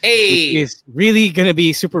 Hey, which is really gonna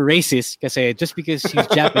be super racist because just because she's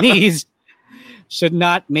Japanese should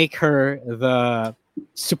not make her the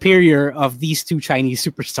superior of these two Chinese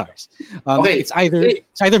superstars. It's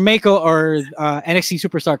either Meiko or NXT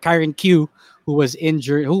superstar Kyron Q, who was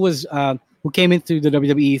injured, who came into the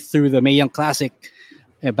WWE through the Mae Young Classic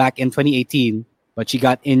back in 2018, but she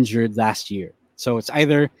got injured last year. So it's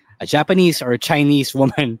either a Japanese or a Chinese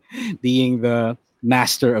woman being the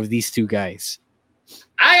master of these two guys.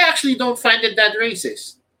 I actually don't find it that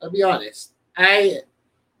racist. I'll be honest. I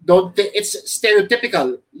don't think it's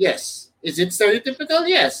stereotypical. Yes. Is it stereotypical?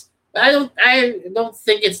 Yes. But I don't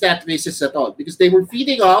think it's that racist at all because they were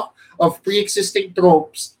feeding off of pre-existing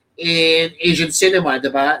tropes in Asian cinema,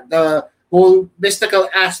 diba? The whole mystical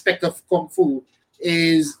aspect of Kung Fu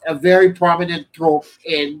is a very prominent trope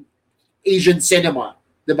in Asian cinema,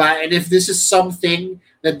 diba? And if this is something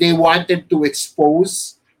that they wanted to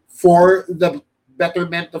expose for the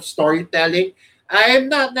betterment of storytelling, I am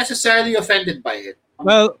not necessarily offended by it.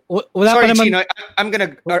 Well, sorry, Chino, I'm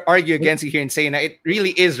going to argue against you here and saying that it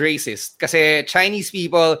really is racist because Chinese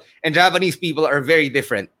people and Japanese people are very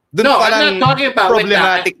different. I'm not talking about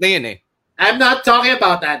problematic na yun eh. I'm not talking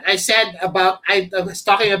about that. I was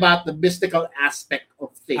talking about the mystical aspect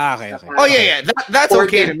of things. Okay. Oh yeah. That's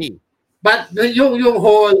okay to me. But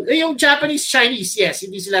yung Japanese Chinese, yes,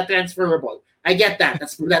 hindi sila transferable. I get that.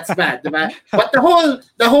 That's bad, diba? But the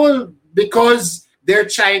whole because they're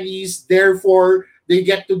Chinese, therefore they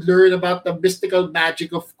get to learn about the mystical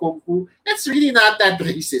magic of Kung Fu. That's really not that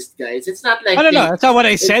racist, guys. It's not like I don't know. That's not what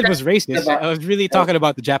I said was racist. I was really talking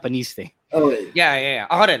about the Japanese thing. Okay. Yeah.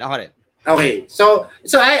 Ako rin. Okay. So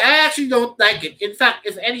I actually don't like it. In fact,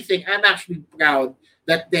 if anything, I'm actually proud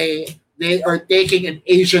that they are taking an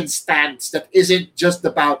Asian stance that isn't just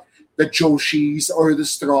about the Joshis or the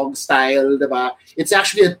strong style, diba? It's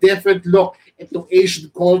actually a different look into Asian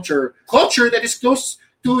culture that is close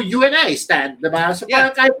to you and I, Stan, diba? So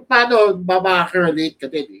parang kahit paano mamakarelate ka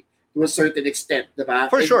din to a certain extent, diba?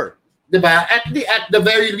 For sure. Diba? At the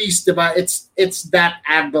very least, diba, it's that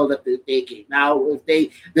angle that they're taking. Now, if they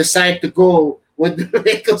decide to go with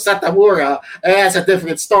Meiko Satomura, that's a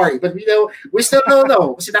different story. But we still don't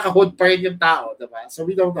know kasi nakahood pa rin yung tao, diba? So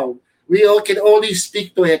we don't know. We all can only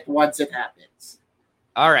speak to it once it happens.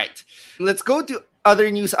 All right. Let's go to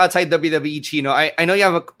other news outside WWE, Chino. I know you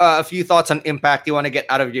have a few thoughts on Impact you want to get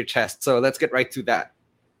out of your chest, so let's get right to that.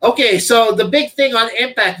 Okay, so the big thing on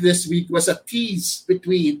Impact this week was a tease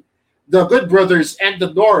between the Good Brothers and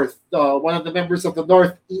the North. One of the members of the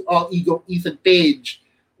North, All Ego Ethan Page,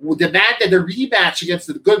 who demanded a rematch against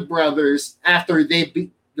the Good Brothers after they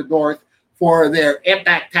beat the North for their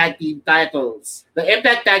Impact Tag Team titles. The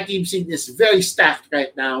Impact Tag Team scene is very stacked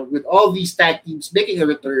right now with all these tag teams making a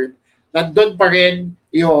return. Nandun pa rin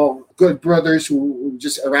yung Good Brothers who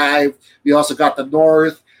just arrived. We also got the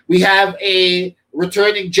North. We have a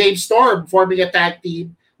returning James Storm forming a tag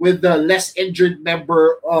team with the less injured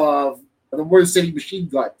member of the World City Machine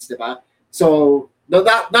Guns, diba? So, no,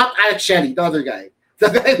 not Alex Shelley, the other guy. The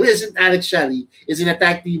guy who isn't Alex Shelley is in a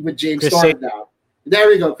tag team with James Storm now. There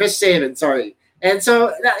we go, Chris Sabin, sorry. And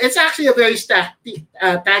so, it's actually a very stacked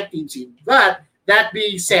tag team scene. But, that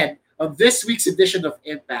being said, on this week's edition of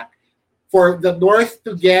Impact, for the North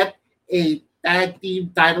to get a tag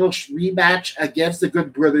team title rematch against the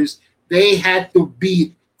Good Brothers, they had to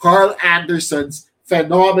beat Carl Anderson's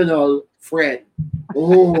phenomenal friend.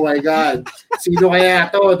 Oh my God. Sino kaya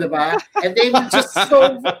to, diba? And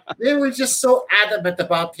they were just so adamant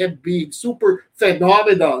about him being super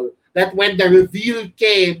phenomenal that when the reveal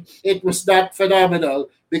came, it was not phenomenal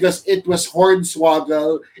because it was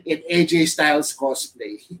Hornswoggle in AJ Styles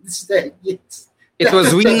cosplay. It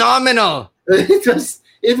was phenomenal.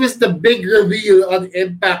 It was the big reveal on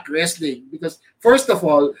Impact Wrestling because, first of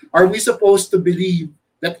all, are we supposed to believe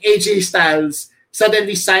that AJ Styles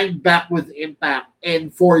suddenly signed back with Impact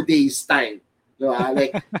in 4 days' time?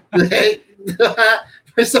 Like,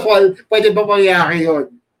 first of all, pwede ba mangyari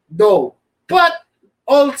yun? No. But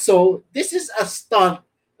also, this is a stunt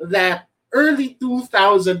that early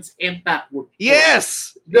 2000s Impact would pull.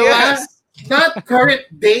 Yes! Yes! Not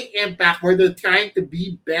current day Impact where they're trying to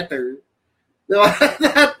be better.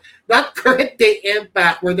 Not current day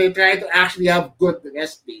Impact where they're trying to actually have good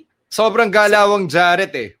wrestling. Sobrang galawang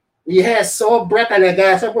Jarrett eh. Yes, sobra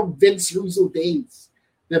talaga. Sobrang Vince Russo days.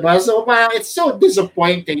 Diba? So it's so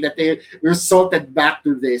disappointing that they resulted back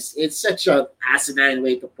to this. It's such an asinine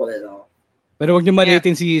way to pull it off. Pero wag niyo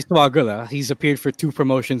maliitin si Swaggle. He's appeared for 2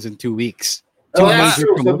 promotions in 2 weeks. Two that's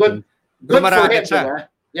true. So good for him. Siya.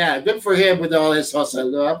 Yeah, good for him with all his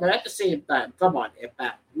hustle. But at the same time, come on,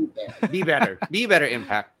 Impact. Be better. Be better,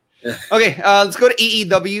 Impact. Okay, let's go to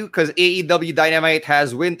AEW because AEW Dynamite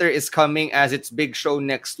has Winter is Coming as its big show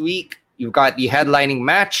next week. You've got the headlining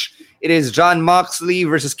match. It is Jon Moxley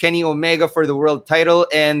versus Kenny Omega for the world title.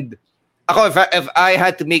 And if I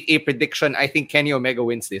had to make a prediction, I think Kenny Omega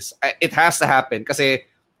wins this. It has to happen kasi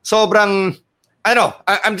sobrang, I don't know,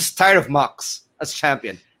 I'm just tired of Mox as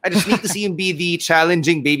champion. I just need to see him be the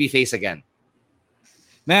challenging babyface again.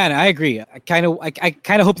 Man, I agree. I kind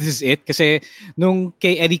of hope this is it kasi nung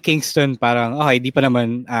kay Eddie Kingston parang hindi pa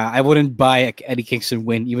naman I wouldn't buy a Eddie Kingston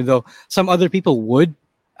win even though some other people would.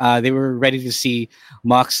 They were ready to see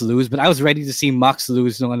Mox lose, but I was ready to see Mox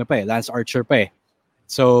lose nung Lance Archer pa eh.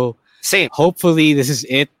 So same. Hopefully this is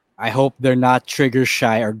it. I hope they're not trigger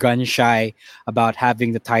shy or gun shy about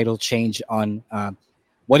having the title change on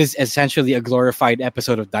what is essentially a glorified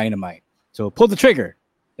episode of Dynamite. So pull the trigger.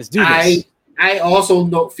 Let's do this. I also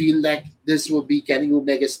don't feel like this will be Kenny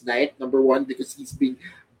Omega's night, number one, because he's being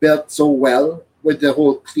built so well with the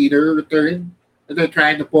whole cleaner return that they're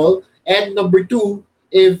trying to pull. And number two,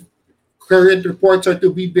 if current reports are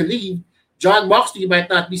to be believed, Jon Moxley might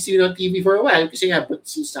not be seen on TV for a while kasi nga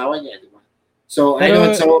buntis sawa niya, di ba? So, I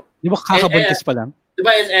know it's so... Di ba kakabuntis pa lang?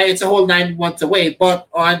 It's a whole 9 months away. But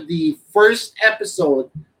on the first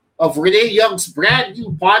episode of Renee Young's brand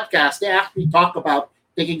new podcast, they actually talk about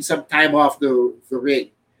taking some time off the ring.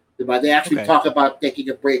 Diba? They actually talk about taking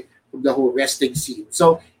a break from the whole wrestling scene.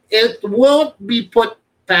 So it won't be put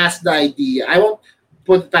past the idea. I won't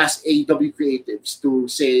put past AEW creatives to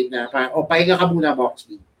say na pahinga ka muna,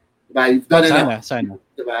 Moxley. Diba? You've done enough. Sana.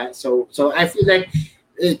 Diba? So I feel like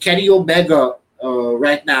Kenny Omega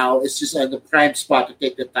right now is just on the prime spot to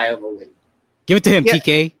take the title away. Give it to him,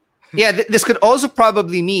 TK. Yeah, this could also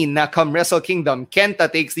probably mean that come Wrestle Kingdom, Kenta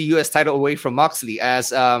takes the U.S. title away from Moxley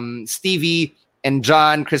as Stevie and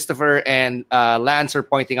John, Christopher, and Lance are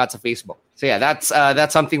pointing out to Facebook. So yeah,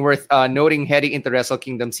 that's something worth noting heading into Wrestle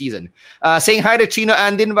Kingdom season. Saying hi to Chino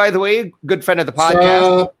Andin, by the way, good friend of the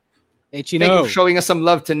podcast. Hey, Chino. Thank you for showing us some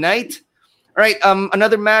love tonight. All right,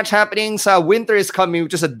 another match happening. So Winter is Coming,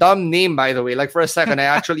 which is a dumb name, by the way. Like for a second, I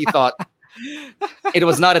actually thought it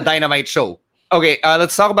was not a Dynamite show. Okay,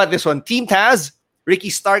 let's talk about this one. Team Taz, Ricky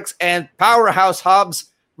Starks, and Powerhouse Hobbs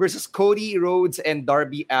versus Cody Rhodes and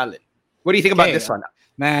Darby Allin. What do you think about this one?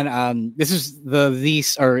 Man, this is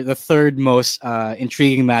the third most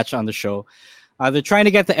intriguing match on the show. They're trying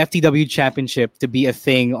to get the FTW Championship to be a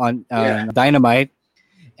thing on Dynamite.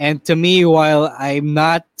 And to me, while I'm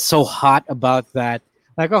not so hot about that,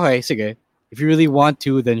 like, okay, sige, if you really want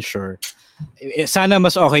to, then sure. Sana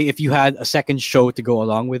mas okay if you had a second show to go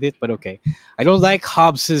along with it, but okay. I don't like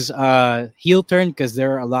Hobbs's heel turn because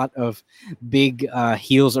there are a lot of big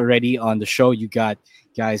heels already on the show. You got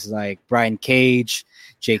guys like Brian Cage,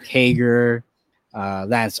 Jake Hager,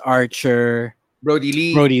 Lance Archer, Brody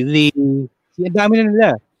Lee. Ang dami na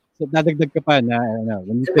nila. So, dadagdag ka pa na,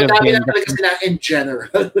 in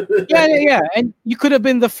general. yeah. And you could have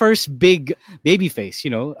been the first big babyface,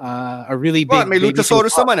 a really big. May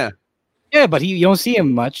Luchasaurus naman ah. Yeah, but you don't see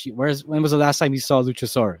him much. Whereas when was the last time you saw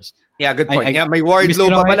Luchasaurus? Yeah, good point. May Wardlow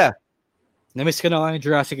pa pala. Na-miss ko na yung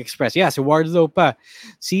Jurassic Express. Yeah, so Wardlow pa.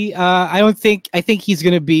 See, I think he's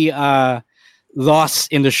gonna be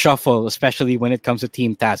lost in the shuffle, especially when it comes to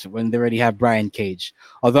Team Taz, when they already have Brian Cage.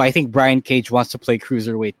 Although I think Brian Cage wants to play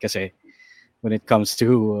cruiserweight kasi when it comes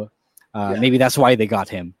to maybe that's why they got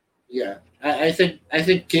him. Yeah. I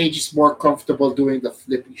think Cage is more comfortable doing the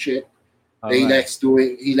flippy shit. He likes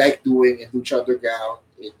doing in Lucha Underground,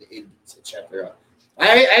 in etc.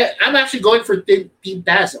 I'm actually going for Team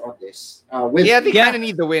Taz on this. They kind of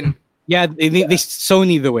need the win. Yeah, they so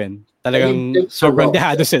need the win. Talagang sobrang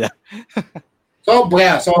dehado sila.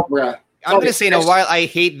 Sobra. I'm gonna say na while I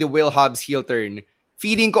hate the Will Hobbs heel turn,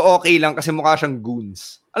 feeling ko okay lang kasi mukha siyang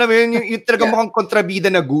goons. Alam mo yun, yung talagang mukhang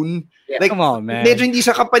kontrabida na goon. Yeah. Like, come on, man. Medyo hindi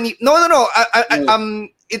siya kapani... No.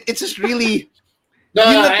 It's just really... No,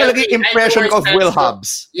 yun na talaga yung impression of Will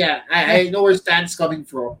Hobbs. Yeah, I know where Stan's coming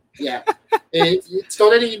from. Yeah. It's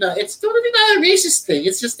totally not a racist thing.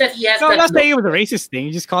 It's just that he has that look. I'm not saying it was a racist thing.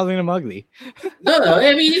 You're just calling him ugly. No.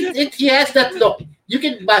 I mean, he has that look. You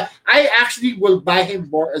can buy... I actually will buy him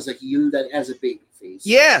more as a heel than as a babyface.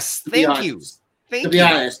 Yes, thank you. To be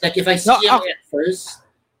honest, like if I see him at first,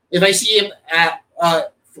 if I see him at...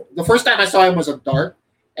 the first time I saw him was on Dark,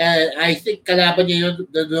 and I think kalaban niya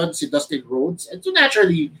yun si Dustin Rhodes, and so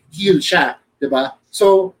naturally heel siya, diba?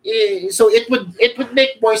 So it would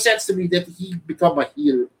make more sense to me that he become a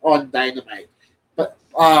heel on Dynamite. But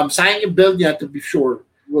signing and build niya, to be sure,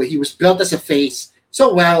 well, he was built as a face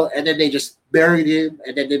so well, and then they just buried him,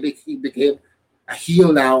 and then he became a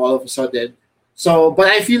heel now all of a sudden. So, but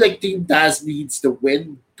I feel like Team Taz needs the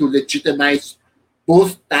win to legitimize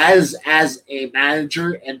both Taz as a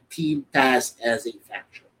manager and Team Taz as a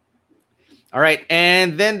faction. All right,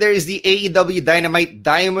 and then there is the AEW Dynamite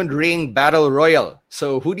Diamond Ring Battle Royal.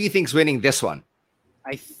 So who do you think's winning this one?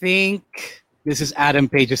 I think this is Adam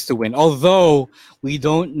Page's to win. Although we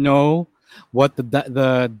don't know what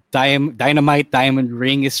the Dynamite Diamond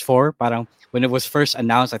Ring is for. Parang when it was first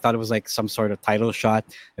announced, I thought it was like some sort of title shot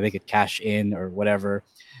that they could cash in or whatever.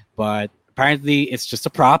 But apparently it's just a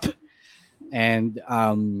prop. And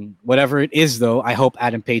whatever it is, though, I hope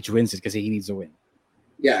Adam Page wins it because he needs a win.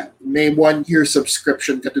 Yeah, may 1 year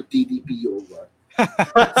subscription ka to TDP over.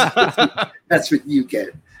 That's what you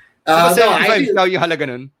get. So, 75 daw yung halaga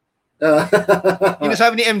nun. Yung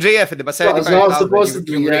sabi ni MJF, di ba? 75,000. Supposed to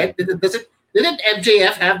be, right? Didn't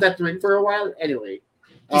MJF have that ring for a while? Anyway.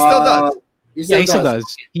 He still does. He still does.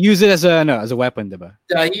 He uses it as a weapon, di ba?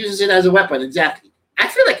 He uses it as a weapon, exactly. I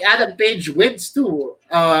feel like Adam Page wins too.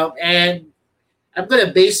 And I'm going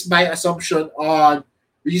to base my assumption on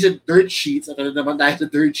recent dirt sheets,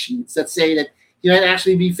 dirt sheets that say that he might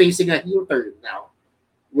actually be facing a heel turn now,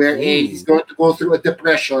 where he's going to go through a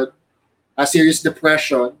serious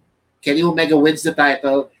depression. Kenny Omega wins the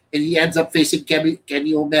title, and he ends up facing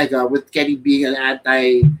Kenny Omega, with Kenny being an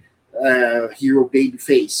anti-hero baby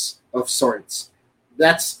face of sorts.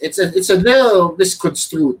 It's a little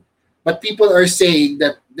misconstrued, but people are saying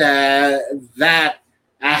that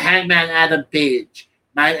Hangman Adam Page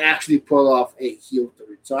might actually pull off a heel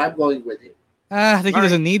turn. So I'm going with him. I think he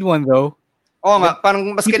doesn't need one, though. Oh,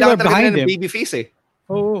 parang mas kailangan talaga ng baby face eh.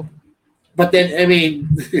 Oh. But then, I mean,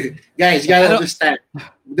 guys, you gotta understand.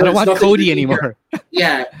 I don't want Cody anymore.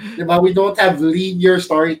 Yeah, but we don't have linear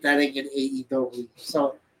storytelling in AEW.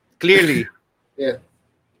 So clearly. Yeah.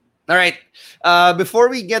 All right. Before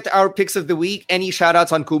we get to our picks of the week, any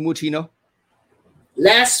shout-outs on Kumu, Chino?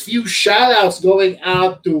 Last few shout-outs going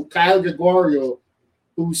out to Kyle Gregorio,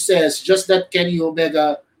 who says, just let Kenny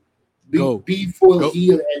Omega be full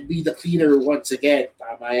heel and be the cleaner once again.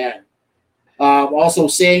 Tama yan. Also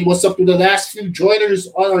saying, what's up to the last few joiners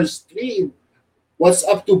on our stream? What's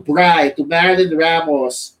up to Bry, to Marilyn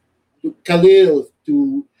Ramos, to Khalil,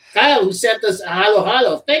 to Kyle, who sent us a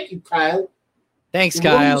halo. Thank you, Kyle. Thanks,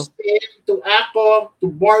 Kyle. To Akon,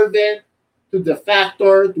 to Marvin, to The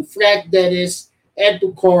Factor, to Frank Dennis, and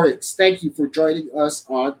to Corix. Thank you for joining us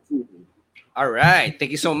on Fubu. All right.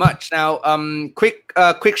 Thank you so much. Now, quick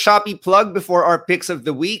Shopee plug before our picks of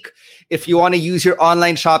the week. If you want to use your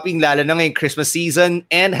online shopping, lalo na ngayong Christmas season,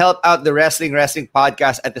 and help out the Wrestling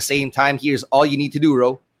Podcast at the same time, here's all you need to do,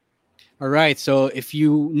 Ro. All right. So if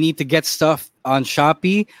you need to get stuff on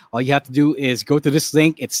Shopee, all you have to do is go to this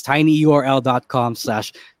link. It's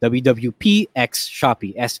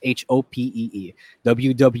tinyurl.com/WWPXShopee, SHOPEE,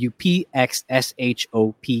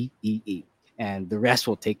 WWPXSHOPEE. And the rest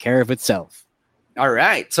will take care of itself. All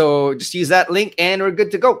right. So just use that link and we're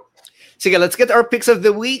good to go. Sige, let's get our picks of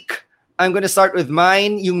the week. I'm going to start with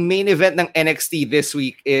mine. Yung main event ng NXT this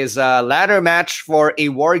week is a ladder match for a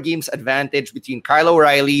War Games advantage between Kyle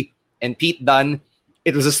O'Reilly and Pete Dunne.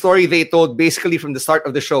 It was a story they told basically from the start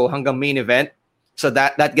of the show hanggang main event. So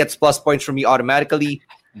that gets plus points for me automatically.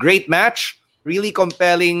 Great match. Really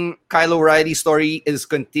compelling. Kyle O'Reilly's story is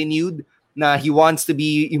continued. Na he wants to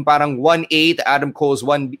be yung parang 1A to Adam Cole's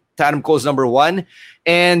number 1.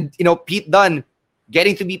 And, Pete Dunne,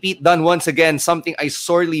 getting to be Pete Dunne once again, something I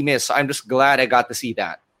sorely miss. So I'm just glad I got to see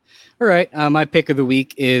that. All right. My pick of the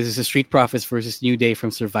week is the Street Profits versus New Day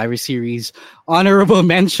from Survivor Series. Honorable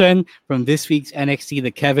mention from this week's NXT,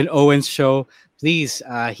 the Kevin Owens show. Please,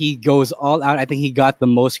 he goes all out. I think he got the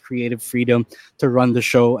most creative freedom to run the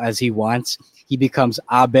show as he wants. He becomes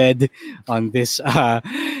Abed on this episode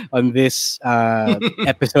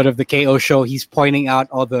of the KO show. He's pointing out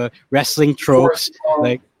all the wrestling tropes.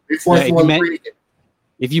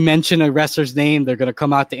 If you mention a wrestler's name, they're gonna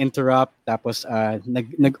come out to interrupt. Tapos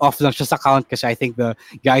nag-off lang siya sa count because I think the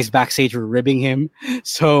guys backstage were ribbing him.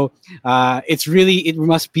 So it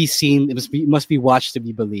must be seen. It must be watched to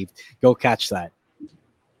be believed. Go catch that.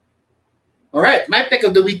 All right, my pick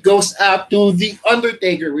of the week goes out to The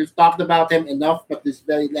Undertaker. We've talked about him enough, but this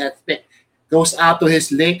very last pick goes out to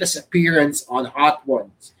his latest appearance on Hot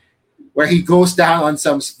Ones, where he goes down on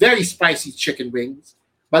some very spicy chicken wings,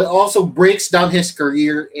 but also breaks down his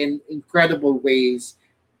career in incredible ways.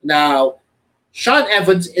 Now, Sean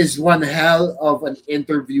Evans is one hell of an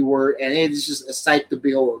interviewer, and it is just a sight to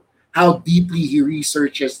behold how deeply he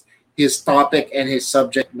researches his topic and his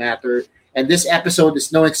subject matter. And this episode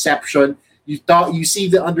is no exception. You see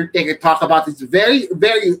The Undertaker talk about his very,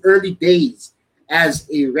 very early days as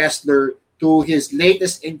a wrestler to his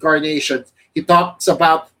latest incarnations. He talks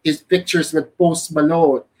about his pictures with Post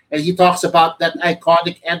Malone, and he talks about that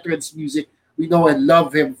iconic entrance music we know and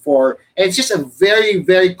love him for. And it's just a very,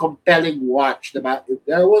 very compelling watch. If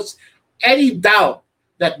there was any doubt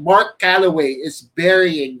that Mark Calloway is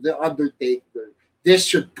burying The Undertaker, this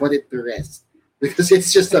should put it to rest. Because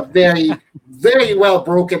it's just a very, very well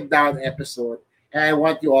broken down episode. And I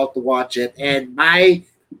want you all to watch it. And my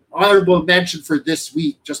honorable mention for this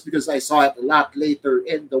week, just because I saw it a lot later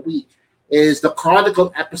in the week, is the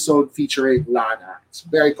Chronicle episode featuring Lana. It's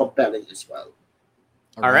very compelling as well.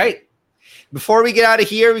 All right. Before we get out of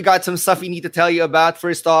here, we got some stuff we need to tell you about.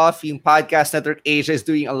 First off, yung Podcast Network Asia is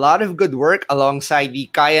doing a lot of good work alongside the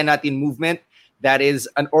Kaya Natin movement. That is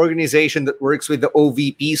an organization that works with the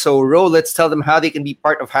OVP. So, Ro, let's tell them how they can be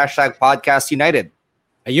part of #Podcast United.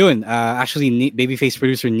 Ayun, actually, Babyface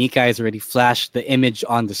producer Nika has already flashed the image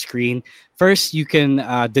on the screen. First, you can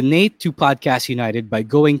donate to Podcast United by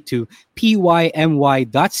going to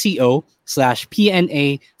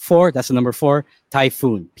pymy.co/PNA4, that's the number 4,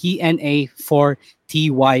 Typhoon. PNA4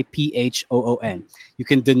 TYPHOON. You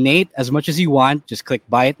can donate as much as you want. Just click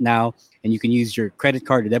buy it now, and you can use your credit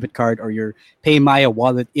card or debit card or your PayMaya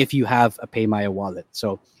wallet if you have a PayMaya wallet.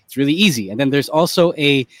 So it's really easy. And then there's also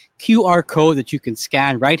a QR code that you can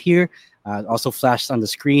scan right here. Also flashed on the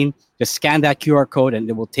screen. Just scan that QR code and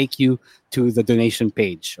it will take you to the donation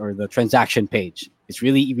page or the transaction page. It's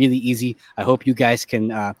really, really easy. I hope you guys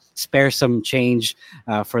can spare some change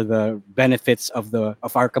for the benefits of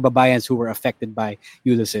our kababayans who were affected by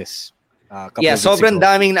Ulysses. Sobrang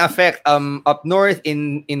daming na-affect. Up north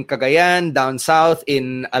in Cagayan, down south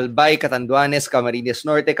in Albay, Catanduanes, Camarines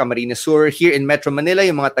Norte, Camarines Sur. Here in Metro Manila,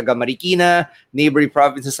 yung mga taga Marikina, neighboring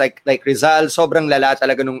provinces like Rizal, sobrang lala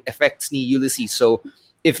talaga nung effects ni Ulysses. So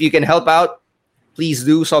if you can help out, please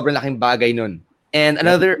do. Sobrang laking bagay nun. And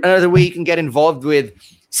another way you can get involved with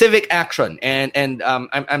civic action, and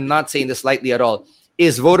I'm not saying this lightly at all,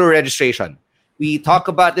 is voter registration. We talk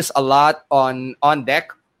about this a lot on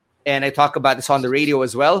deck. And I talk about this on the radio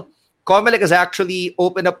as well. Comelec has actually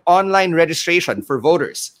opened up online registration for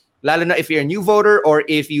voters. Lalo na if you're a new voter or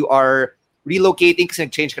if you are relocating kasi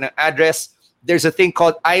nag-change ka ng address, there's a thing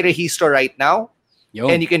called iRegister right now.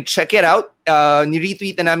 And you can check it out.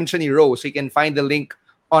 Ni-retweet na namin siya ni Ro, so you can find the link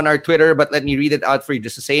on our Twitter, but let me read it out for you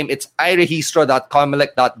just the same. It's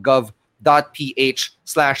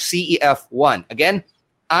irehistro.comelec.gov.ph/CEF1. Again,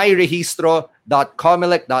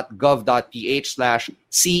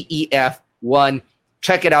 irehistro.comelec.gov.ph/CEF1.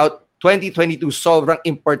 Check it out. 2022, sobrang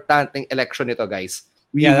importanteng election nito, guys.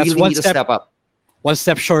 We really need to step up. One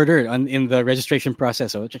step shorter in the registration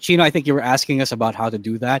process. So, Chino, I think you were asking us about how to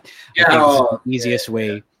do that. Yeah, I think this is the easiest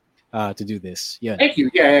way to do this. Yeah. Thank you.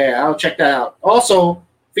 Yeah, I'll check that out. Also,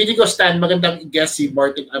 feeling ko Stan, magandang i-guess si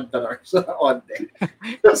Martin Amdalar on there.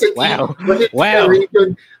 Wow.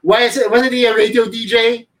 Wasn't he a radio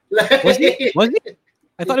DJ? Was he?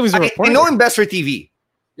 I thought it was a reporter. I know him best for TV.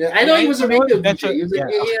 Yeah, I know he was a radio DJ. He was an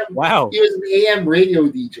AM. Wow. He was an AM radio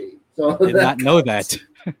DJ. So did not know that.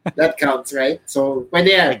 That counts, right? So,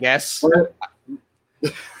 I guess.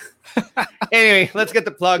 Anyway, let's get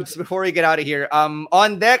the plugs before we get out of here.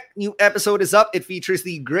 On deck, new episode is up. It features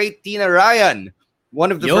the great Tina Ryan, one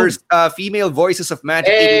of the first female voices of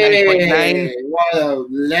Magic 89.9. What a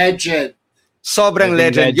legend. Sobrang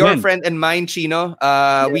legend. Your friend and mine, Chino.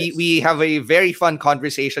 Yes. We have a very fun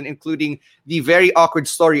conversation, including the very awkward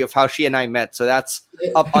story of how she and I met. So that's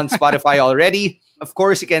up on Spotify already. Of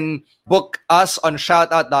course, you can book us on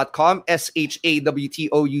shoutout.com,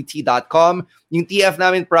 shawtout.com. Yung TF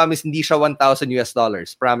namin, promise, hindi siya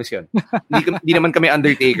 $1,000. Promise yun. Hindi naman kami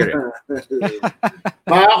Undertaker.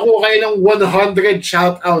 Makakuha kayo ng 100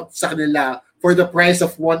 shoutout sa kanila for the price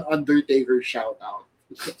of one Undertaker shoutout.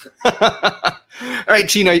 All right,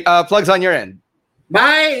 Chino, plugs on your end.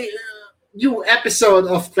 My new episode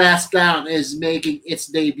of Class Clown is making its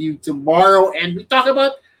debut tomorrow, and we talk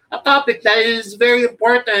about a topic that is very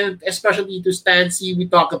important, especially to Stan C. We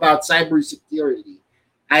talk about cybersecurity.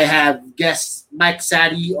 I have guest Mike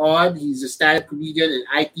Sadi on. He's a stand-up comedian and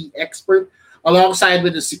IT expert, alongside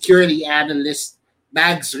with the security analyst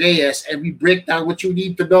Mags Reyes, and we break down what you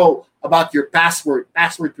need to know about your password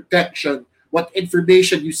protection, what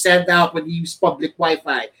information you send out when you use public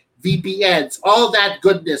Wi-Fi, VPNs, all that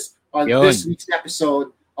goodness on this week's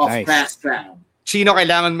episode of Class Clown. Chino,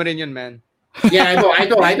 kailangan mo rin yun, man. Yeah, I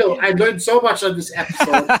know. I learned so much on this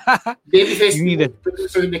episode. Babyface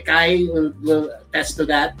producer Nikai will attest to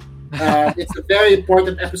that. It's a very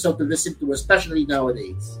important episode to listen to, especially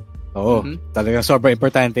nowadays. Talagang sobrang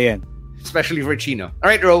importante yan. Especially for Chino. All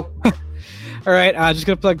right, Ro. All right, just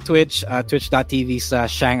gonna plug Twitch,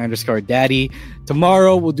 twitch.tv/shang_daddy.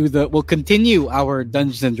 Tomorrow we'll continue our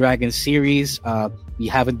Dungeons and Dragons series. We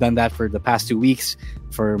haven't done that for the past 2 weeks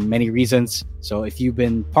for many reasons. So if you've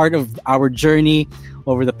been part of our journey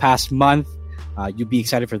over the past month, you'd be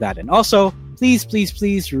excited for that. And also, please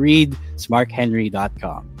read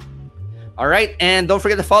smarkhenry.com. All right, and don't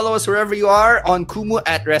forget to follow us wherever you are on Kumu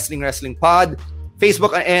at Wrestling Pod.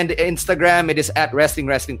 Facebook and Instagram, it is at Wrestling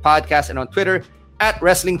Podcast, and on Twitter, at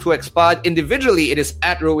Wrestling2XPod. Individually, it is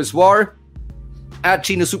at Rose War, at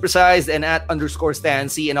Chino Supersized, and at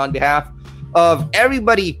 _Stancy. And on behalf of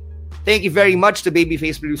everybody, thank you very much to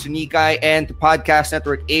Babyface producer Nikai and to Podcast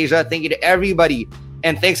Network Asia. Thank you to everybody,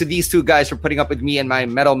 and thanks to these two guys for putting up with me and my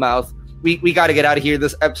metal mouth. We got to get out of here.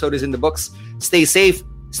 This episode is in the books. Stay safe,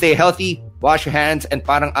 stay healthy, wash your hands, and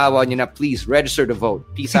parang awa nyo na, please register to vote.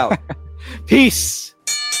 Peace out. Peace.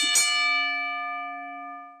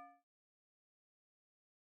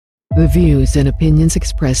 The views and opinions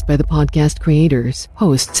expressed by the podcast creators,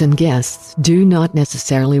 hosts, and guests do not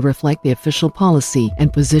necessarily reflect the official policy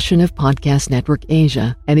and position of Podcast Network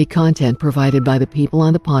Asia. Any content provided by the people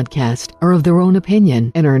on the podcast are of their own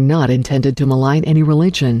opinion and are not intended to malign any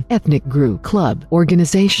religion, ethnic group, club,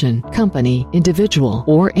 organization, company, individual,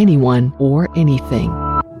 or anyone or anything.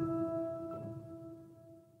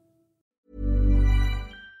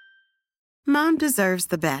 Mom deserves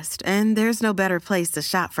the best, and there's no better place to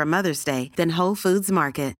shop for Mother's Day than Whole Foods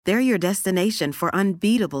Market. They're your destination for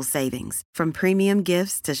unbeatable savings, from premium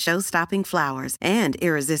gifts to show-stopping flowers and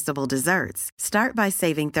irresistible desserts. Start by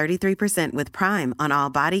saving 33% with Prime on all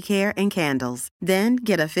body care and candles. Then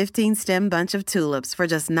get a 15-stem bunch of tulips for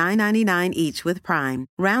just $9.99 each with Prime.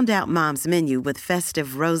 Round out Mom's menu with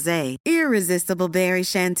festive rosé, irresistible berry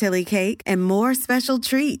chantilly cake, and more special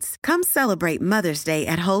treats. Come celebrate Mother's Day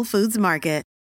at Whole Foods Market.